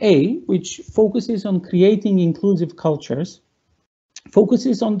dimension A, which focuses on creating inclusive cultures,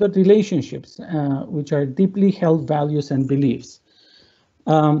 focuses on the relationships, which are deeply held values and beliefs.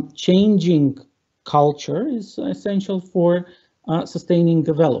 Changing culture is essential for sustaining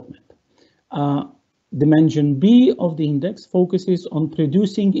development. Dimension B of the index focuses on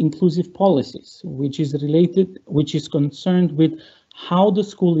producing inclusive policies, which is concerned with how the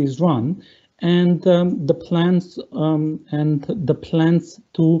school is run and the plans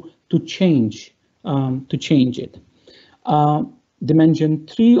to change it. Dimension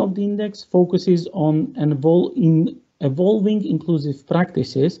 3 of the index focuses on evolving inclusive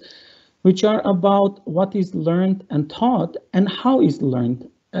practices, which are about what is learned and taught and how is learned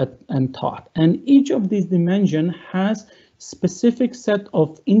and taught. And each of these dimensions has specific set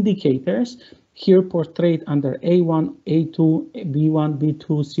of indicators, here portrayed under A1, A2, B1, B2,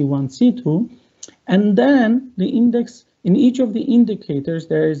 C1, C2. And then the index In each of the indicators,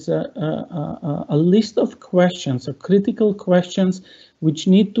 there is a list of questions, or critical questions, which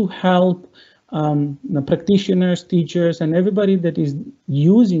need to help the practitioners, teachers, and everybody that is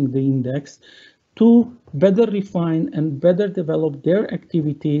using the index to better refine and better develop their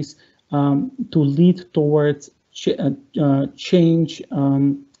activities to lead towards change,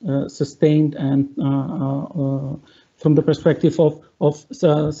 sustained, and from the perspective of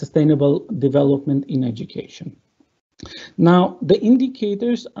sustainable development in education. Now, the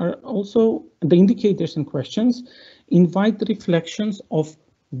indicators and questions invite reflections of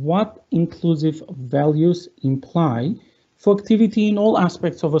what inclusive values imply for activity in all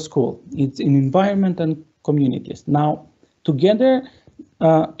aspects of a school. It's in environment and communities. Now, together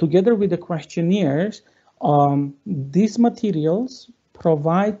with the questionnaires, these materials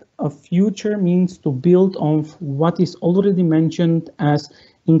provide a future means to build on what is already mentioned as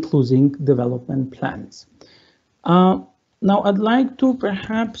inclusive development plans. Now, I'd like to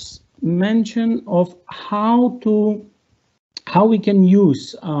perhaps mention of how we can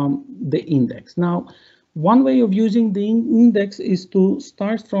use the index. Now, one way of using the index is to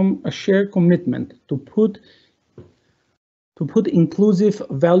start from a shared commitment to put inclusive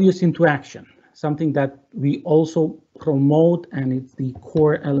values into action, something that we also promote, and it's the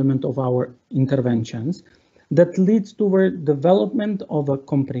core element of our interventions, that leads toward development of a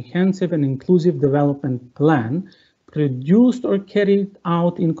comprehensive and inclusive development plan produced or carried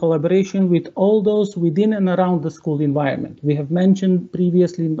out in collaboration with all those within and around the school environment. We have mentioned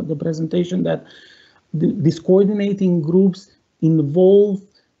previously in the presentation that these coordinating groups involve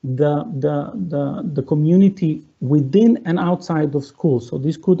the community within and outside of schools. So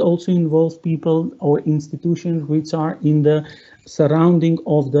this could also involve people or institutions which are in the surrounding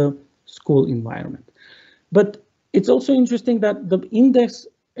of the school environment. But it's also interesting that the index,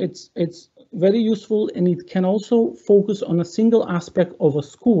 it's very useful, and it can also focus on a single aspect of a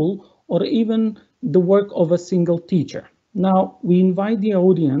school or even the work of a single teacher. Now, we invite the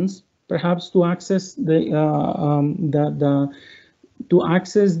audience perhaps to access the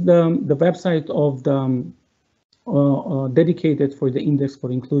website of the dedicated for the Index for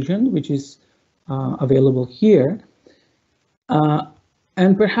Inclusion, which is available here,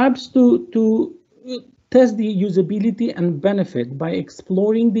 and perhaps to test the usability and benefit by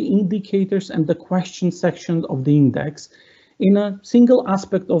exploring the indicators and the question section of the index in a single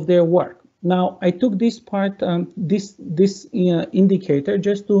aspect of their work. Now, I took this part, this indicator,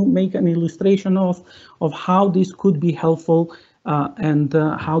 just to make an illustration of how this could be helpful and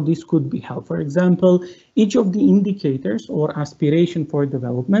how this could be helped. For example, each of the indicators or aspiration for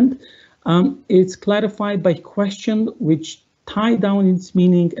development is clarified by question which tie down its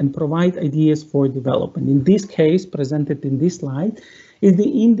meaning and provide ideas for development. In this case, presented in this slide, is the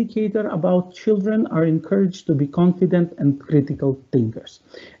indicator about children are encouraged to be confident and critical thinkers.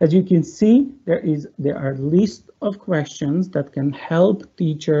 As you can see, there are lists of questions that can help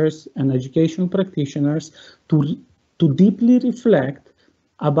teachers and educational practitioners to deeply reflect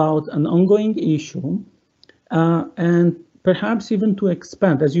about an ongoing issue and perhaps even to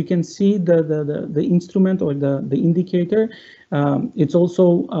expand. As you can see, the instrument or the indicator, it's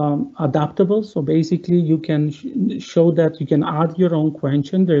also adaptable. So basically you can show that you can add your own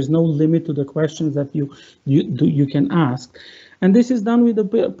question. There's no limit to the questions that you can ask. And this is done with the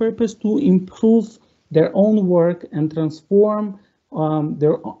purpose to improve their own work and transform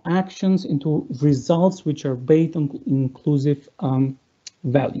their actions into results which are based on inclusive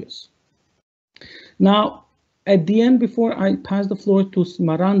values. Now, at the end, before I pass the floor to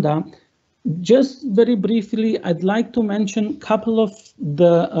Smaranda, just very briefly, I'd like to mention a couple of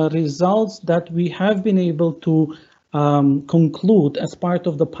the results that we have been able to conclude as part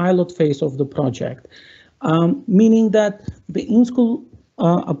of the pilot phase of the project, meaning that the INSCHOOL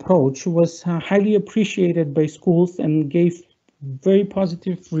approach was highly appreciated by schools and gave very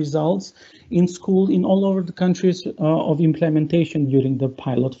positive results in school in all over the countries of implementation during the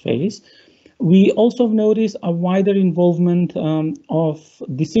pilot phase. We also noticed a wider involvement of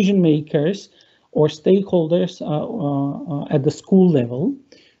decision makers or stakeholders at the school level.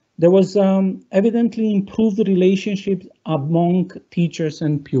 There was evidently improved relationships among teachers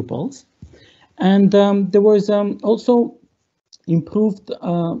and pupils. And there was also improvement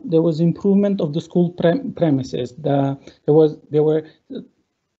of the school premises. There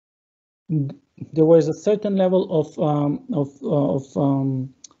was a certain level of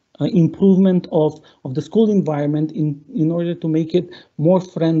improvement of the school environment in order to make it more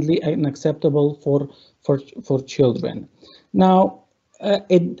friendly and acceptable for children. Now,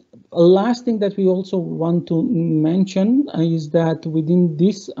 A last thing that we also want to mention is that within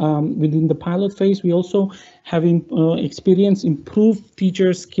this, within the pilot phase, we also have experienced improved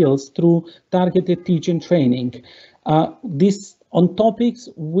teacher skills through targeted teaching training. This on topics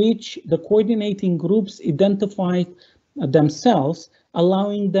which the coordinating groups identified themselves,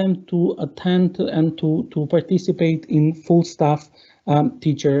 allowing them to attend and to participate in full staff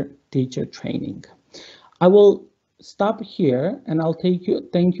teacher training. I will stop here and I'll thank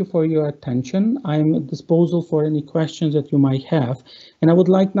you for your attention. I'm at disposal for any questions that you might have. And I would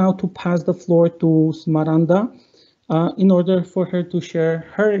like now to pass the floor to Smaranda in order for her to share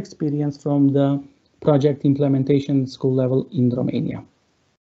her experience from the project implementation school level in Romania.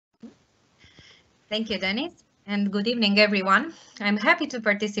 Thank you, Denis, and good evening, everyone. I'm happy to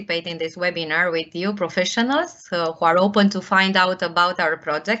participate in this webinar with you professionals who are open to find out about our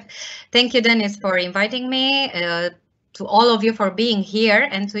project. Thank you, Denis, for inviting me, to all of you for being here,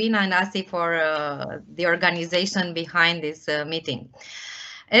 and to Ina and Asi for the organization behind this meeting.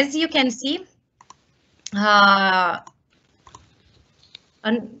 As you can see,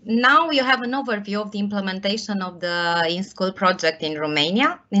 and now you have an overview of the implementation of the INSCHOOL project in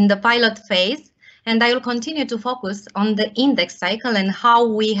Romania in the pilot phase, and I will continue to focus on the index cycle and how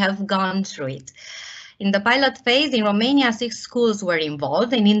we have gone through it. In the pilot phase in Romania, 6 schools were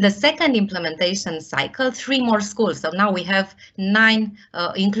involved, and in the second implementation cycle, 3 more schools. So now we have 9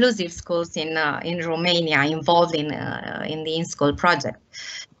 inclusive schools in Romania involved in the INSCHOOL project.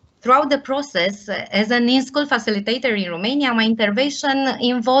 Throughout the process, as an INSCHOOL facilitator in Romania, my intervention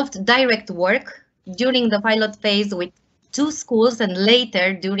involved direct work during the pilot phase with 2 schools, and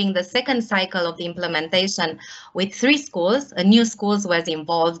later during the second cycle of the implementation with 3 schools. A new schools was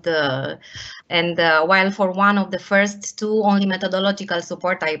involved, while for one of the first 2 only methodological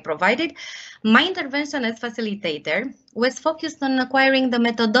support I provided, my intervention as facilitator was focused on acquiring the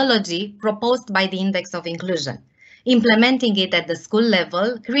methodology proposed by the Index of Inclusion, implementing it at the school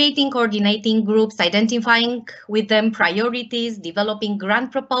level, creating coordinating groups, identifying with them priorities, developing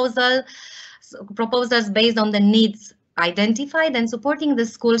grant proposals based on the needs identified, and supporting the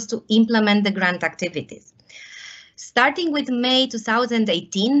schools to implement the grant activities. Starting with May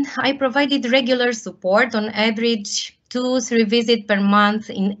 2018, I provided regular support, on average 2-3 visits per month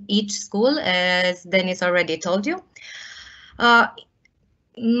in each school, as Denis already told you.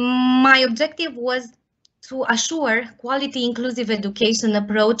 My objective was to assure quality inclusive education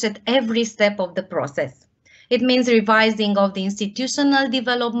approach at every step of the process. It means revising of the institutional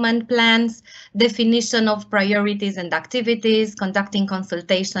development plans, definition of priorities and activities, conducting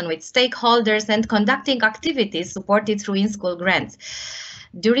consultation with stakeholders, and conducting activities supported through INSCHOOL grants.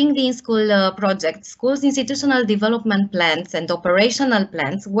 During the INSCHOOL project, schools' institutional development plans and operational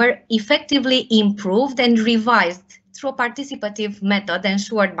plans were effectively improved and revised through a participative method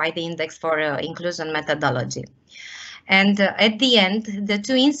ensured by the Index for Inclusion methodology. And at the end, the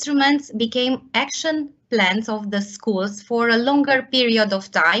 2 instruments became action plans of the schools for a longer period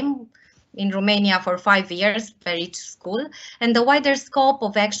of time, in Romania for 5 years per each school, and the wider scope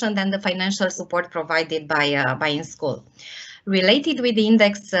of action than the financial support provided by INSCHOOL. Related with the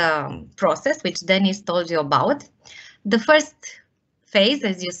index process, which Denis told you about, the first phase,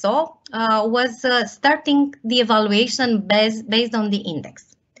 as you saw, was starting the evaluation based on the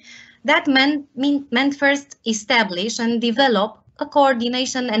index. That meant first establish and develop a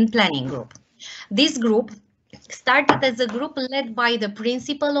coordination and planning group. This group started as a group led by the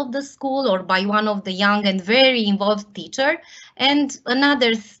principal of the school or by one of the young and very involved teacher, and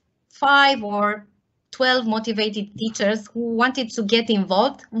another 5 or 12 motivated teachers who wanted to get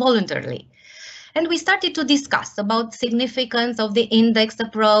involved voluntarily. And we started to discuss about the significance of the index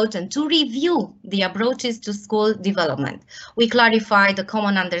approach and to review the approaches to school development. We clarified the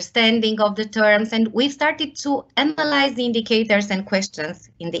common understanding of the terms, and we started to analyze the indicators and questions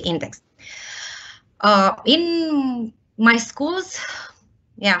in the index. In my schools,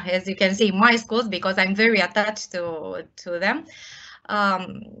 as you can see, my schools, because I'm very attached to them,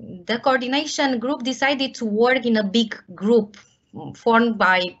 the coordination group decided to work in a big group formed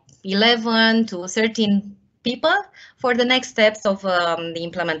by 11 to 13 people for the next steps of the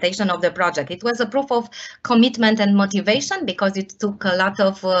implementation of the project. It was a proof of commitment and motivation because it took a lot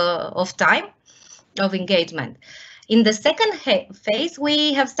of time of engagement. In the second phase,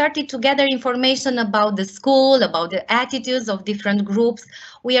 we have started to gather information about the school, about the attitudes of different groups.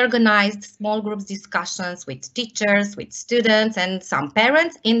 We organized small groups discussions with teachers, with students, and some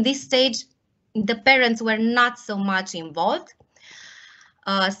parents. In this stage, the parents were not so much involved.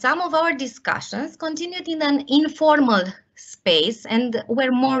 Some of our discussions continued in an informal space and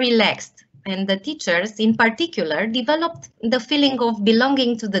were more relaxed. and the teachers in particular developed the feeling of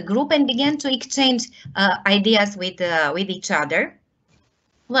belonging to the group and began to exchange ideas with each other.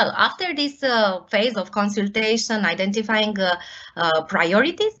 Well, after this phase of consultation, identifying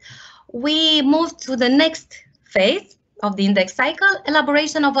priorities, we moved to the next phase of the index cycle,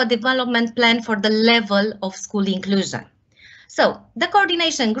 elaboration of a development plan for the level of school inclusion. So the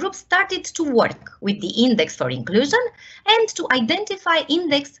coordination group started to work with the index for inclusion and to identify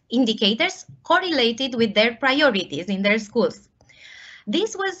index indicators correlated with their priorities in their schools.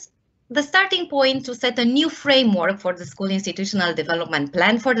 This was the starting point to set a new framework for the school institutional development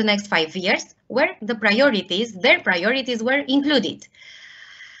plan for the next 5 years, where their priorities were included.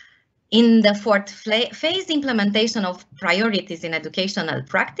 In the fourth phase, implementation of priorities in educational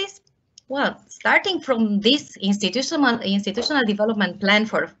practice. Well, starting from this institutional development plan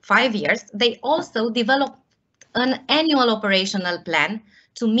for 5 years, they also developed an annual operational plan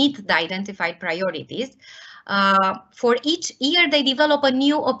to meet the identified priorities. For each year, they develop a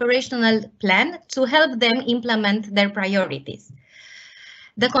new operational plan to help them implement their priorities.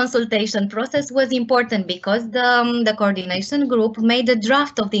 The consultation process was important because the coordination group made a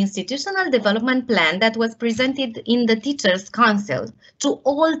draft of the institutional development plan that was presented in the Teachers' Council to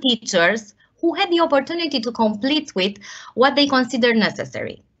all teachers who had the opportunity to complete with what they considered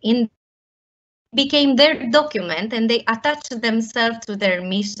necessary. It became their document and they attached themselves to their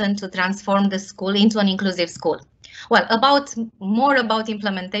mission to transform the school into an inclusive school. Well, more about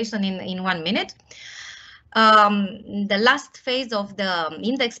implementation in 1 minute. The last phase of the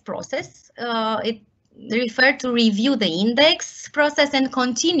index process, it referred to review the index process and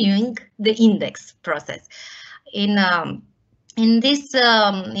continuing the index process. In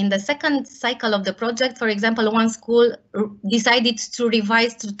the second cycle of the project, for example, one school decided to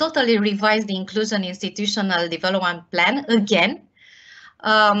totally revise the inclusion institutional development plan again.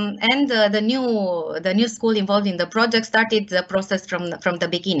 And the new school involved in the project started the process from the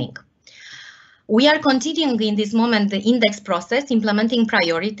beginning. We are continuing in this moment the index process, implementing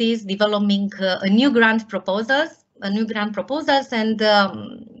priorities, developing new grant proposals, and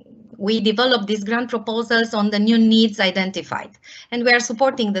we develop these grant proposals on the new needs identified. And we are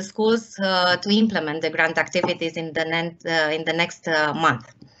supporting the schools to implement the grant activities in the next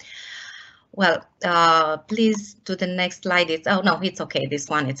month. Well, please to the next slide. Oh no, it's okay. This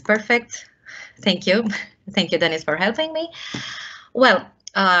one, it's perfect. Thank you. Thank you, Denis, for helping me. Well,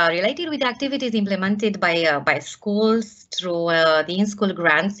 related with the activities implemented by schools through the INSCHOOL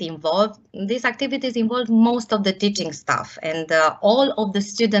grants involved, these activities involve most of the teaching staff and all of the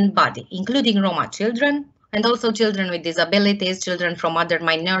student body, including Roma children and also children with disabilities, children from other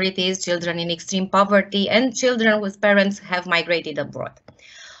minorities, children in extreme poverty, and children whose parents have migrated abroad.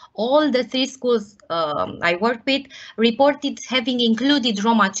 All the 3 schools I work with reported having included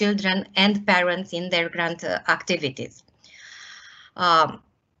Roma children and parents in their grant activities.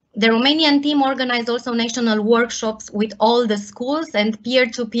 The Romanian team organized also national workshops with all the schools and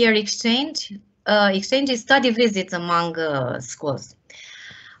peer-to-peer exchanges, study visits among schools.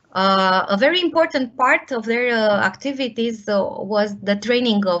 A very important part of their activities was the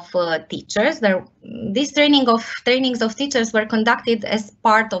training of teachers. These trainings of teachers were conducted as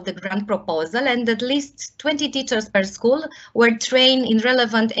part of the grant proposal, and at least 20 teachers per school were trained in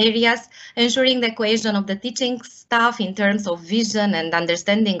relevant areas, ensuring the cohesion of the teaching staff in terms of vision and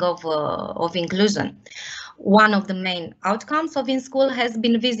understanding of inclusion. One of the main outcomes of INSCHOOL has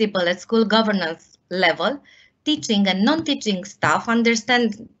been visible at school governance level. Teaching and non-teaching staff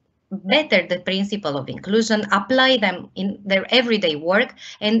understand better the principle of inclusion, apply them in their everyday work,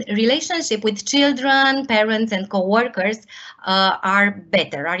 and relationship with children, parents, and co-workers are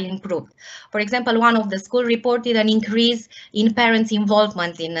improved. For example, one of the school reported an increase in parents'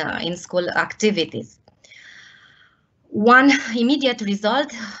 involvement in school activities. One immediate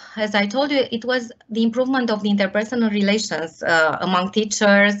result, as I told you, it was the improvement of the interpersonal relations among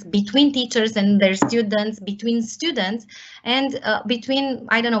teachers, between teachers and their students, between students, and between,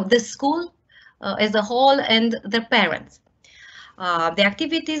 the school as a whole and their parents. The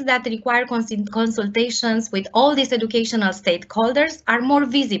activities that require consultations with all these educational stakeholders are more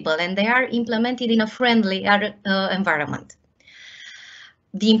visible and they are implemented in a friendly environment.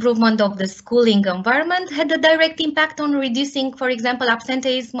 The improvement of the schooling environment had a direct impact on reducing, for example,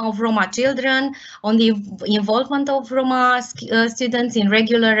 absenteeism of Roma children, on the involvement of Roma students in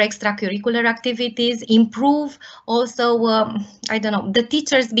regular extracurricular activities, improve also, the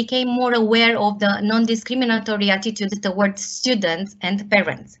teachers became more aware of the non-discriminatory attitude towards students and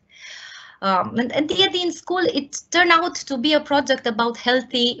parents. And at the end in school, it turned out to be a project about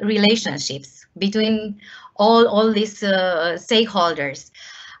healthy relationships between all these stakeholders.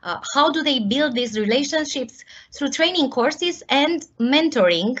 How do they build these relationships? Through training courses and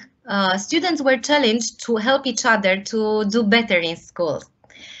mentoring. Students were challenged to help each other to do better in school.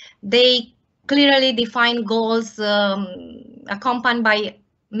 They clearly define goals accompanied by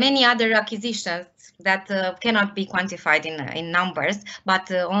many other acquisitions that cannot be quantified in numbers,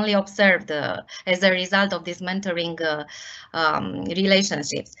 but only observed as a result of these mentoring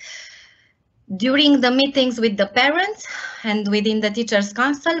relationships. During the meetings with the parents and within the Teachers'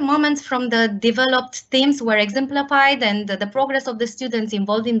 Council, moments from the developed themes were exemplified, and the progress of the students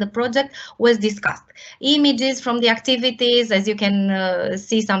involved in the project was discussed. Images from the activities, as you can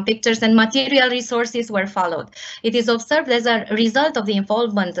see some pictures, and material resources were followed. It is observed as a result of the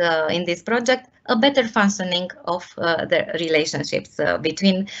involvement in this project, a better functioning of the relationships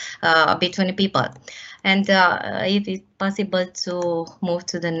between people. And if it's possible to move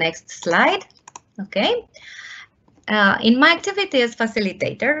to the next slide. Okay. In my activity as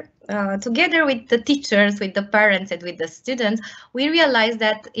facilitator, together with the teachers, with the parents, and with the students, we realized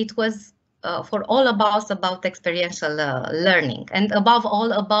that it was for all of us about experiential learning, and above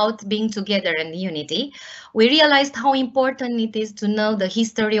all about being together in unity. We realized how important it is to know the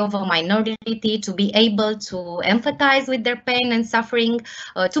history of a minority, to be able to empathize with their pain and suffering,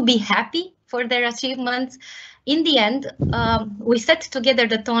 to be happy for their achievements. In the end, we set together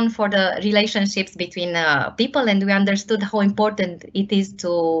the tone for the relationships between people, and we understood how important it is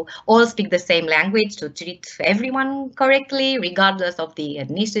to all speak the same language, to treat everyone correctly, regardless of the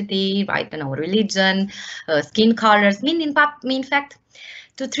ethnicity, right, religion, skin colors. In fact,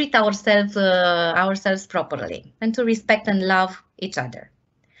 to treat ourselves properly and to respect and love each other.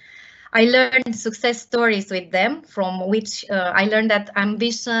 I learned success stories with them, from which I learned that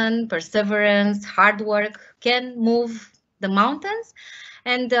ambition, perseverance, hard work can move the mountains.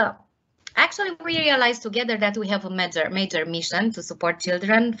 And actually, we realized together that we have a major mission to support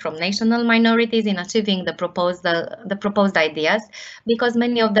children from national minorities in achieving the proposed ideas, because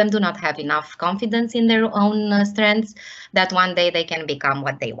many of them do not have enough confidence in their own strengths that one day they can become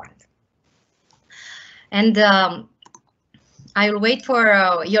what they want. And I will wait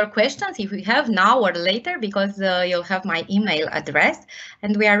for your questions if you have now or later, because you'll have my email address,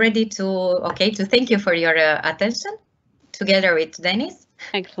 and we are ready to thank you for your attention together with Denis.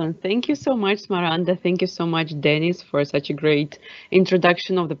 Excellent. Thank you so much, Smaranda. Thank you so much, Denis, for such a great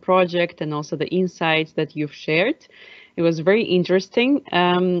introduction of the project and also the insights that you've shared. It was very interesting.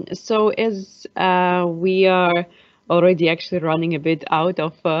 So as we are already actually running a bit out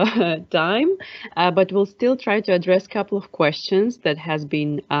of time, but we'll still try to address a couple of questions that has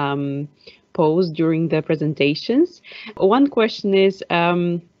been posed during the presentations. One question is,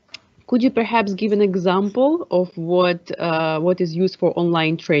 could you perhaps give an example of what is used for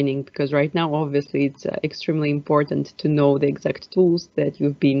online training? Because right now, obviously, it's extremely important to know the exact tools that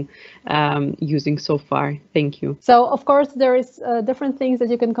you've been using so far. Thank you. So, of course, there is different things that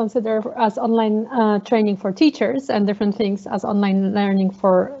you can consider as online training for teachers and different things as online learning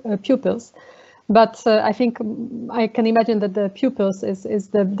for pupils. But I think I can imagine that the pupils is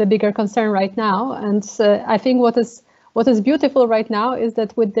the bigger concern right now. And I think what is beautiful right now is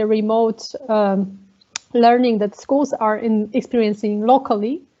that with the remote learning that schools are experiencing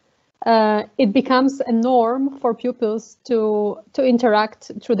locally, it becomes a norm for pupils to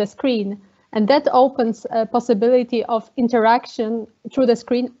interact through the screen. And that opens a possibility of interaction through the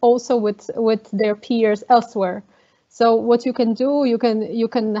screen also with their peers elsewhere. So what you can do, you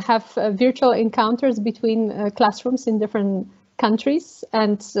can have virtual encounters between classrooms in different countries,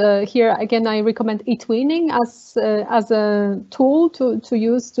 and here again I recommend eTwinning as a tool to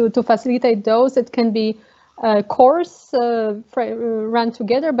use to facilitate those. It can be a course run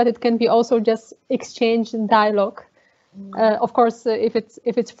together, but it can be also just exchange and dialogue. Of course, if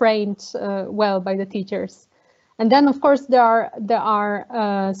it's framed well by the teachers. And then, of course, there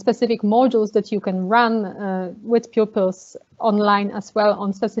are specific modules that you can run with pupils online as well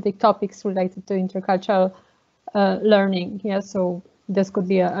on specific topics related to intercultural learning. Yeah, so this could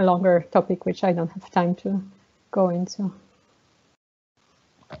be a longer topic, which I don't have time to go into.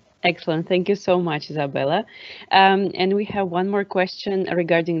 Excellent. Thank you so much, Izabela. And we have one more question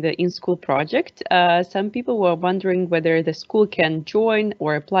regarding the INSCHOOL project. Some people were wondering whether the school can join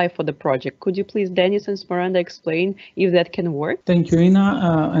or apply for the project. Could you please, Denis and Smaranda, explain if that can work? Thank you,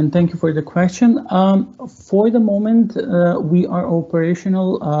 Ina, and thank you for the question. For the moment, we are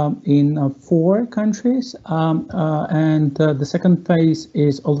operational in 4 countries, and the second phase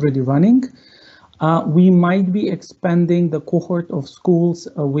is already running. We might be expanding the cohort of schools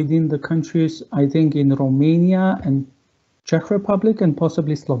within the countries, I think in Romania and Czech Republic and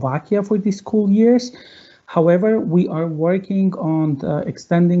possibly Slovakia for these school years. However, we are working on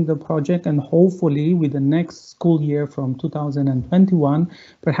extending the project, and hopefully with the next school year from 2021,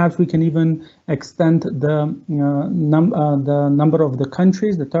 perhaps we can even extend the number of the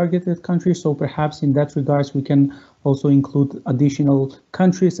countries, the targeted countries. So perhaps in that regards, we can also include additional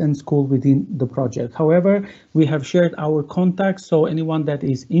countries and schools within the project. However, we have shared our contacts, so anyone that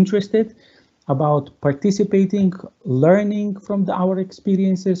is interested about participating, learning from our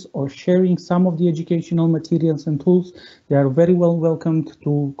experiences, or sharing some of the educational materials and tools, they are very well welcomed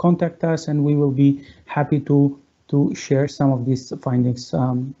to contact us, and we will be happy to share some of these findings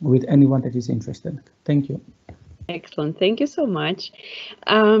with anyone that is interested. Thank you. Excellent. Thank you so much.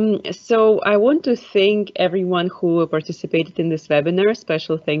 So I want to thank everyone who participated in this webinar.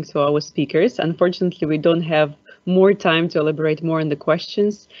 Special thanks to our speakers. Unfortunately, we don't have more time to elaborate more on the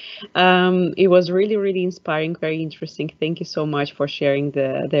questions. It was really, really inspiring, very interesting. Thank you so much for sharing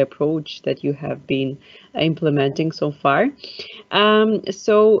the approach that you have been implementing so far.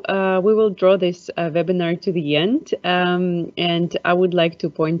 So we will draw this webinar to the end, and I would like to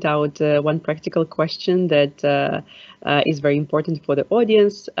point out one practical question that is very important for the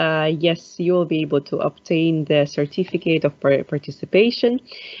audience. Yes, you will be able to obtain the certificate of participation.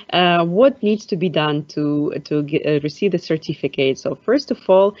 What needs to be done to receive the certificate? So first of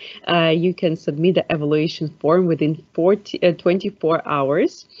all, you can submit the evaluation form within 24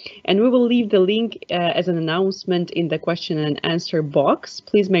 hours, and we will leave the link as an announcement in the question and answer box.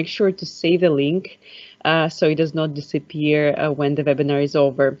 Please make sure to save the link so it does not disappear when the webinar is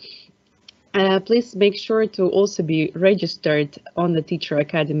over. Please make sure to also be registered on the Teacher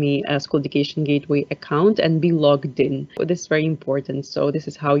Academy School Education Gateway account and be logged in. This is very important. So this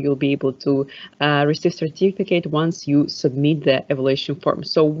is how you'll be able to receive certificate once you submit the evaluation form.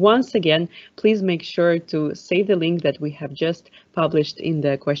 So once again, please make sure to save the link that we have just published in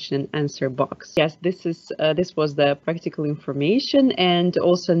the question and answer box. Yes, this was the practical information, and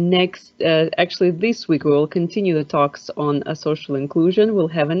also next, actually this week we will continue the talks on social inclusion. We'll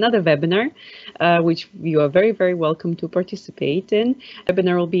have another webinar which you are very, very welcome to participate in. The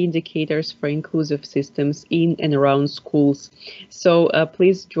webinar will be indicators for inclusive systems in and around schools. So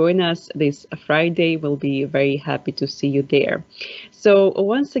please join us this Friday. We'll be very happy to see you there. So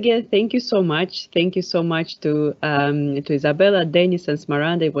once again, thank you so much. Thank you so much to Izabela, Denis, and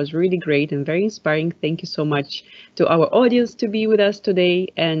Smaranda. It was really great and very inspiring. Thank you so much to our audience to be with us today,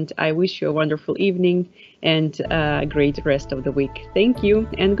 and I wish you a wonderful evening and a great rest of the week. Thank you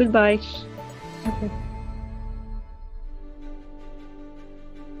and goodbye. Okay.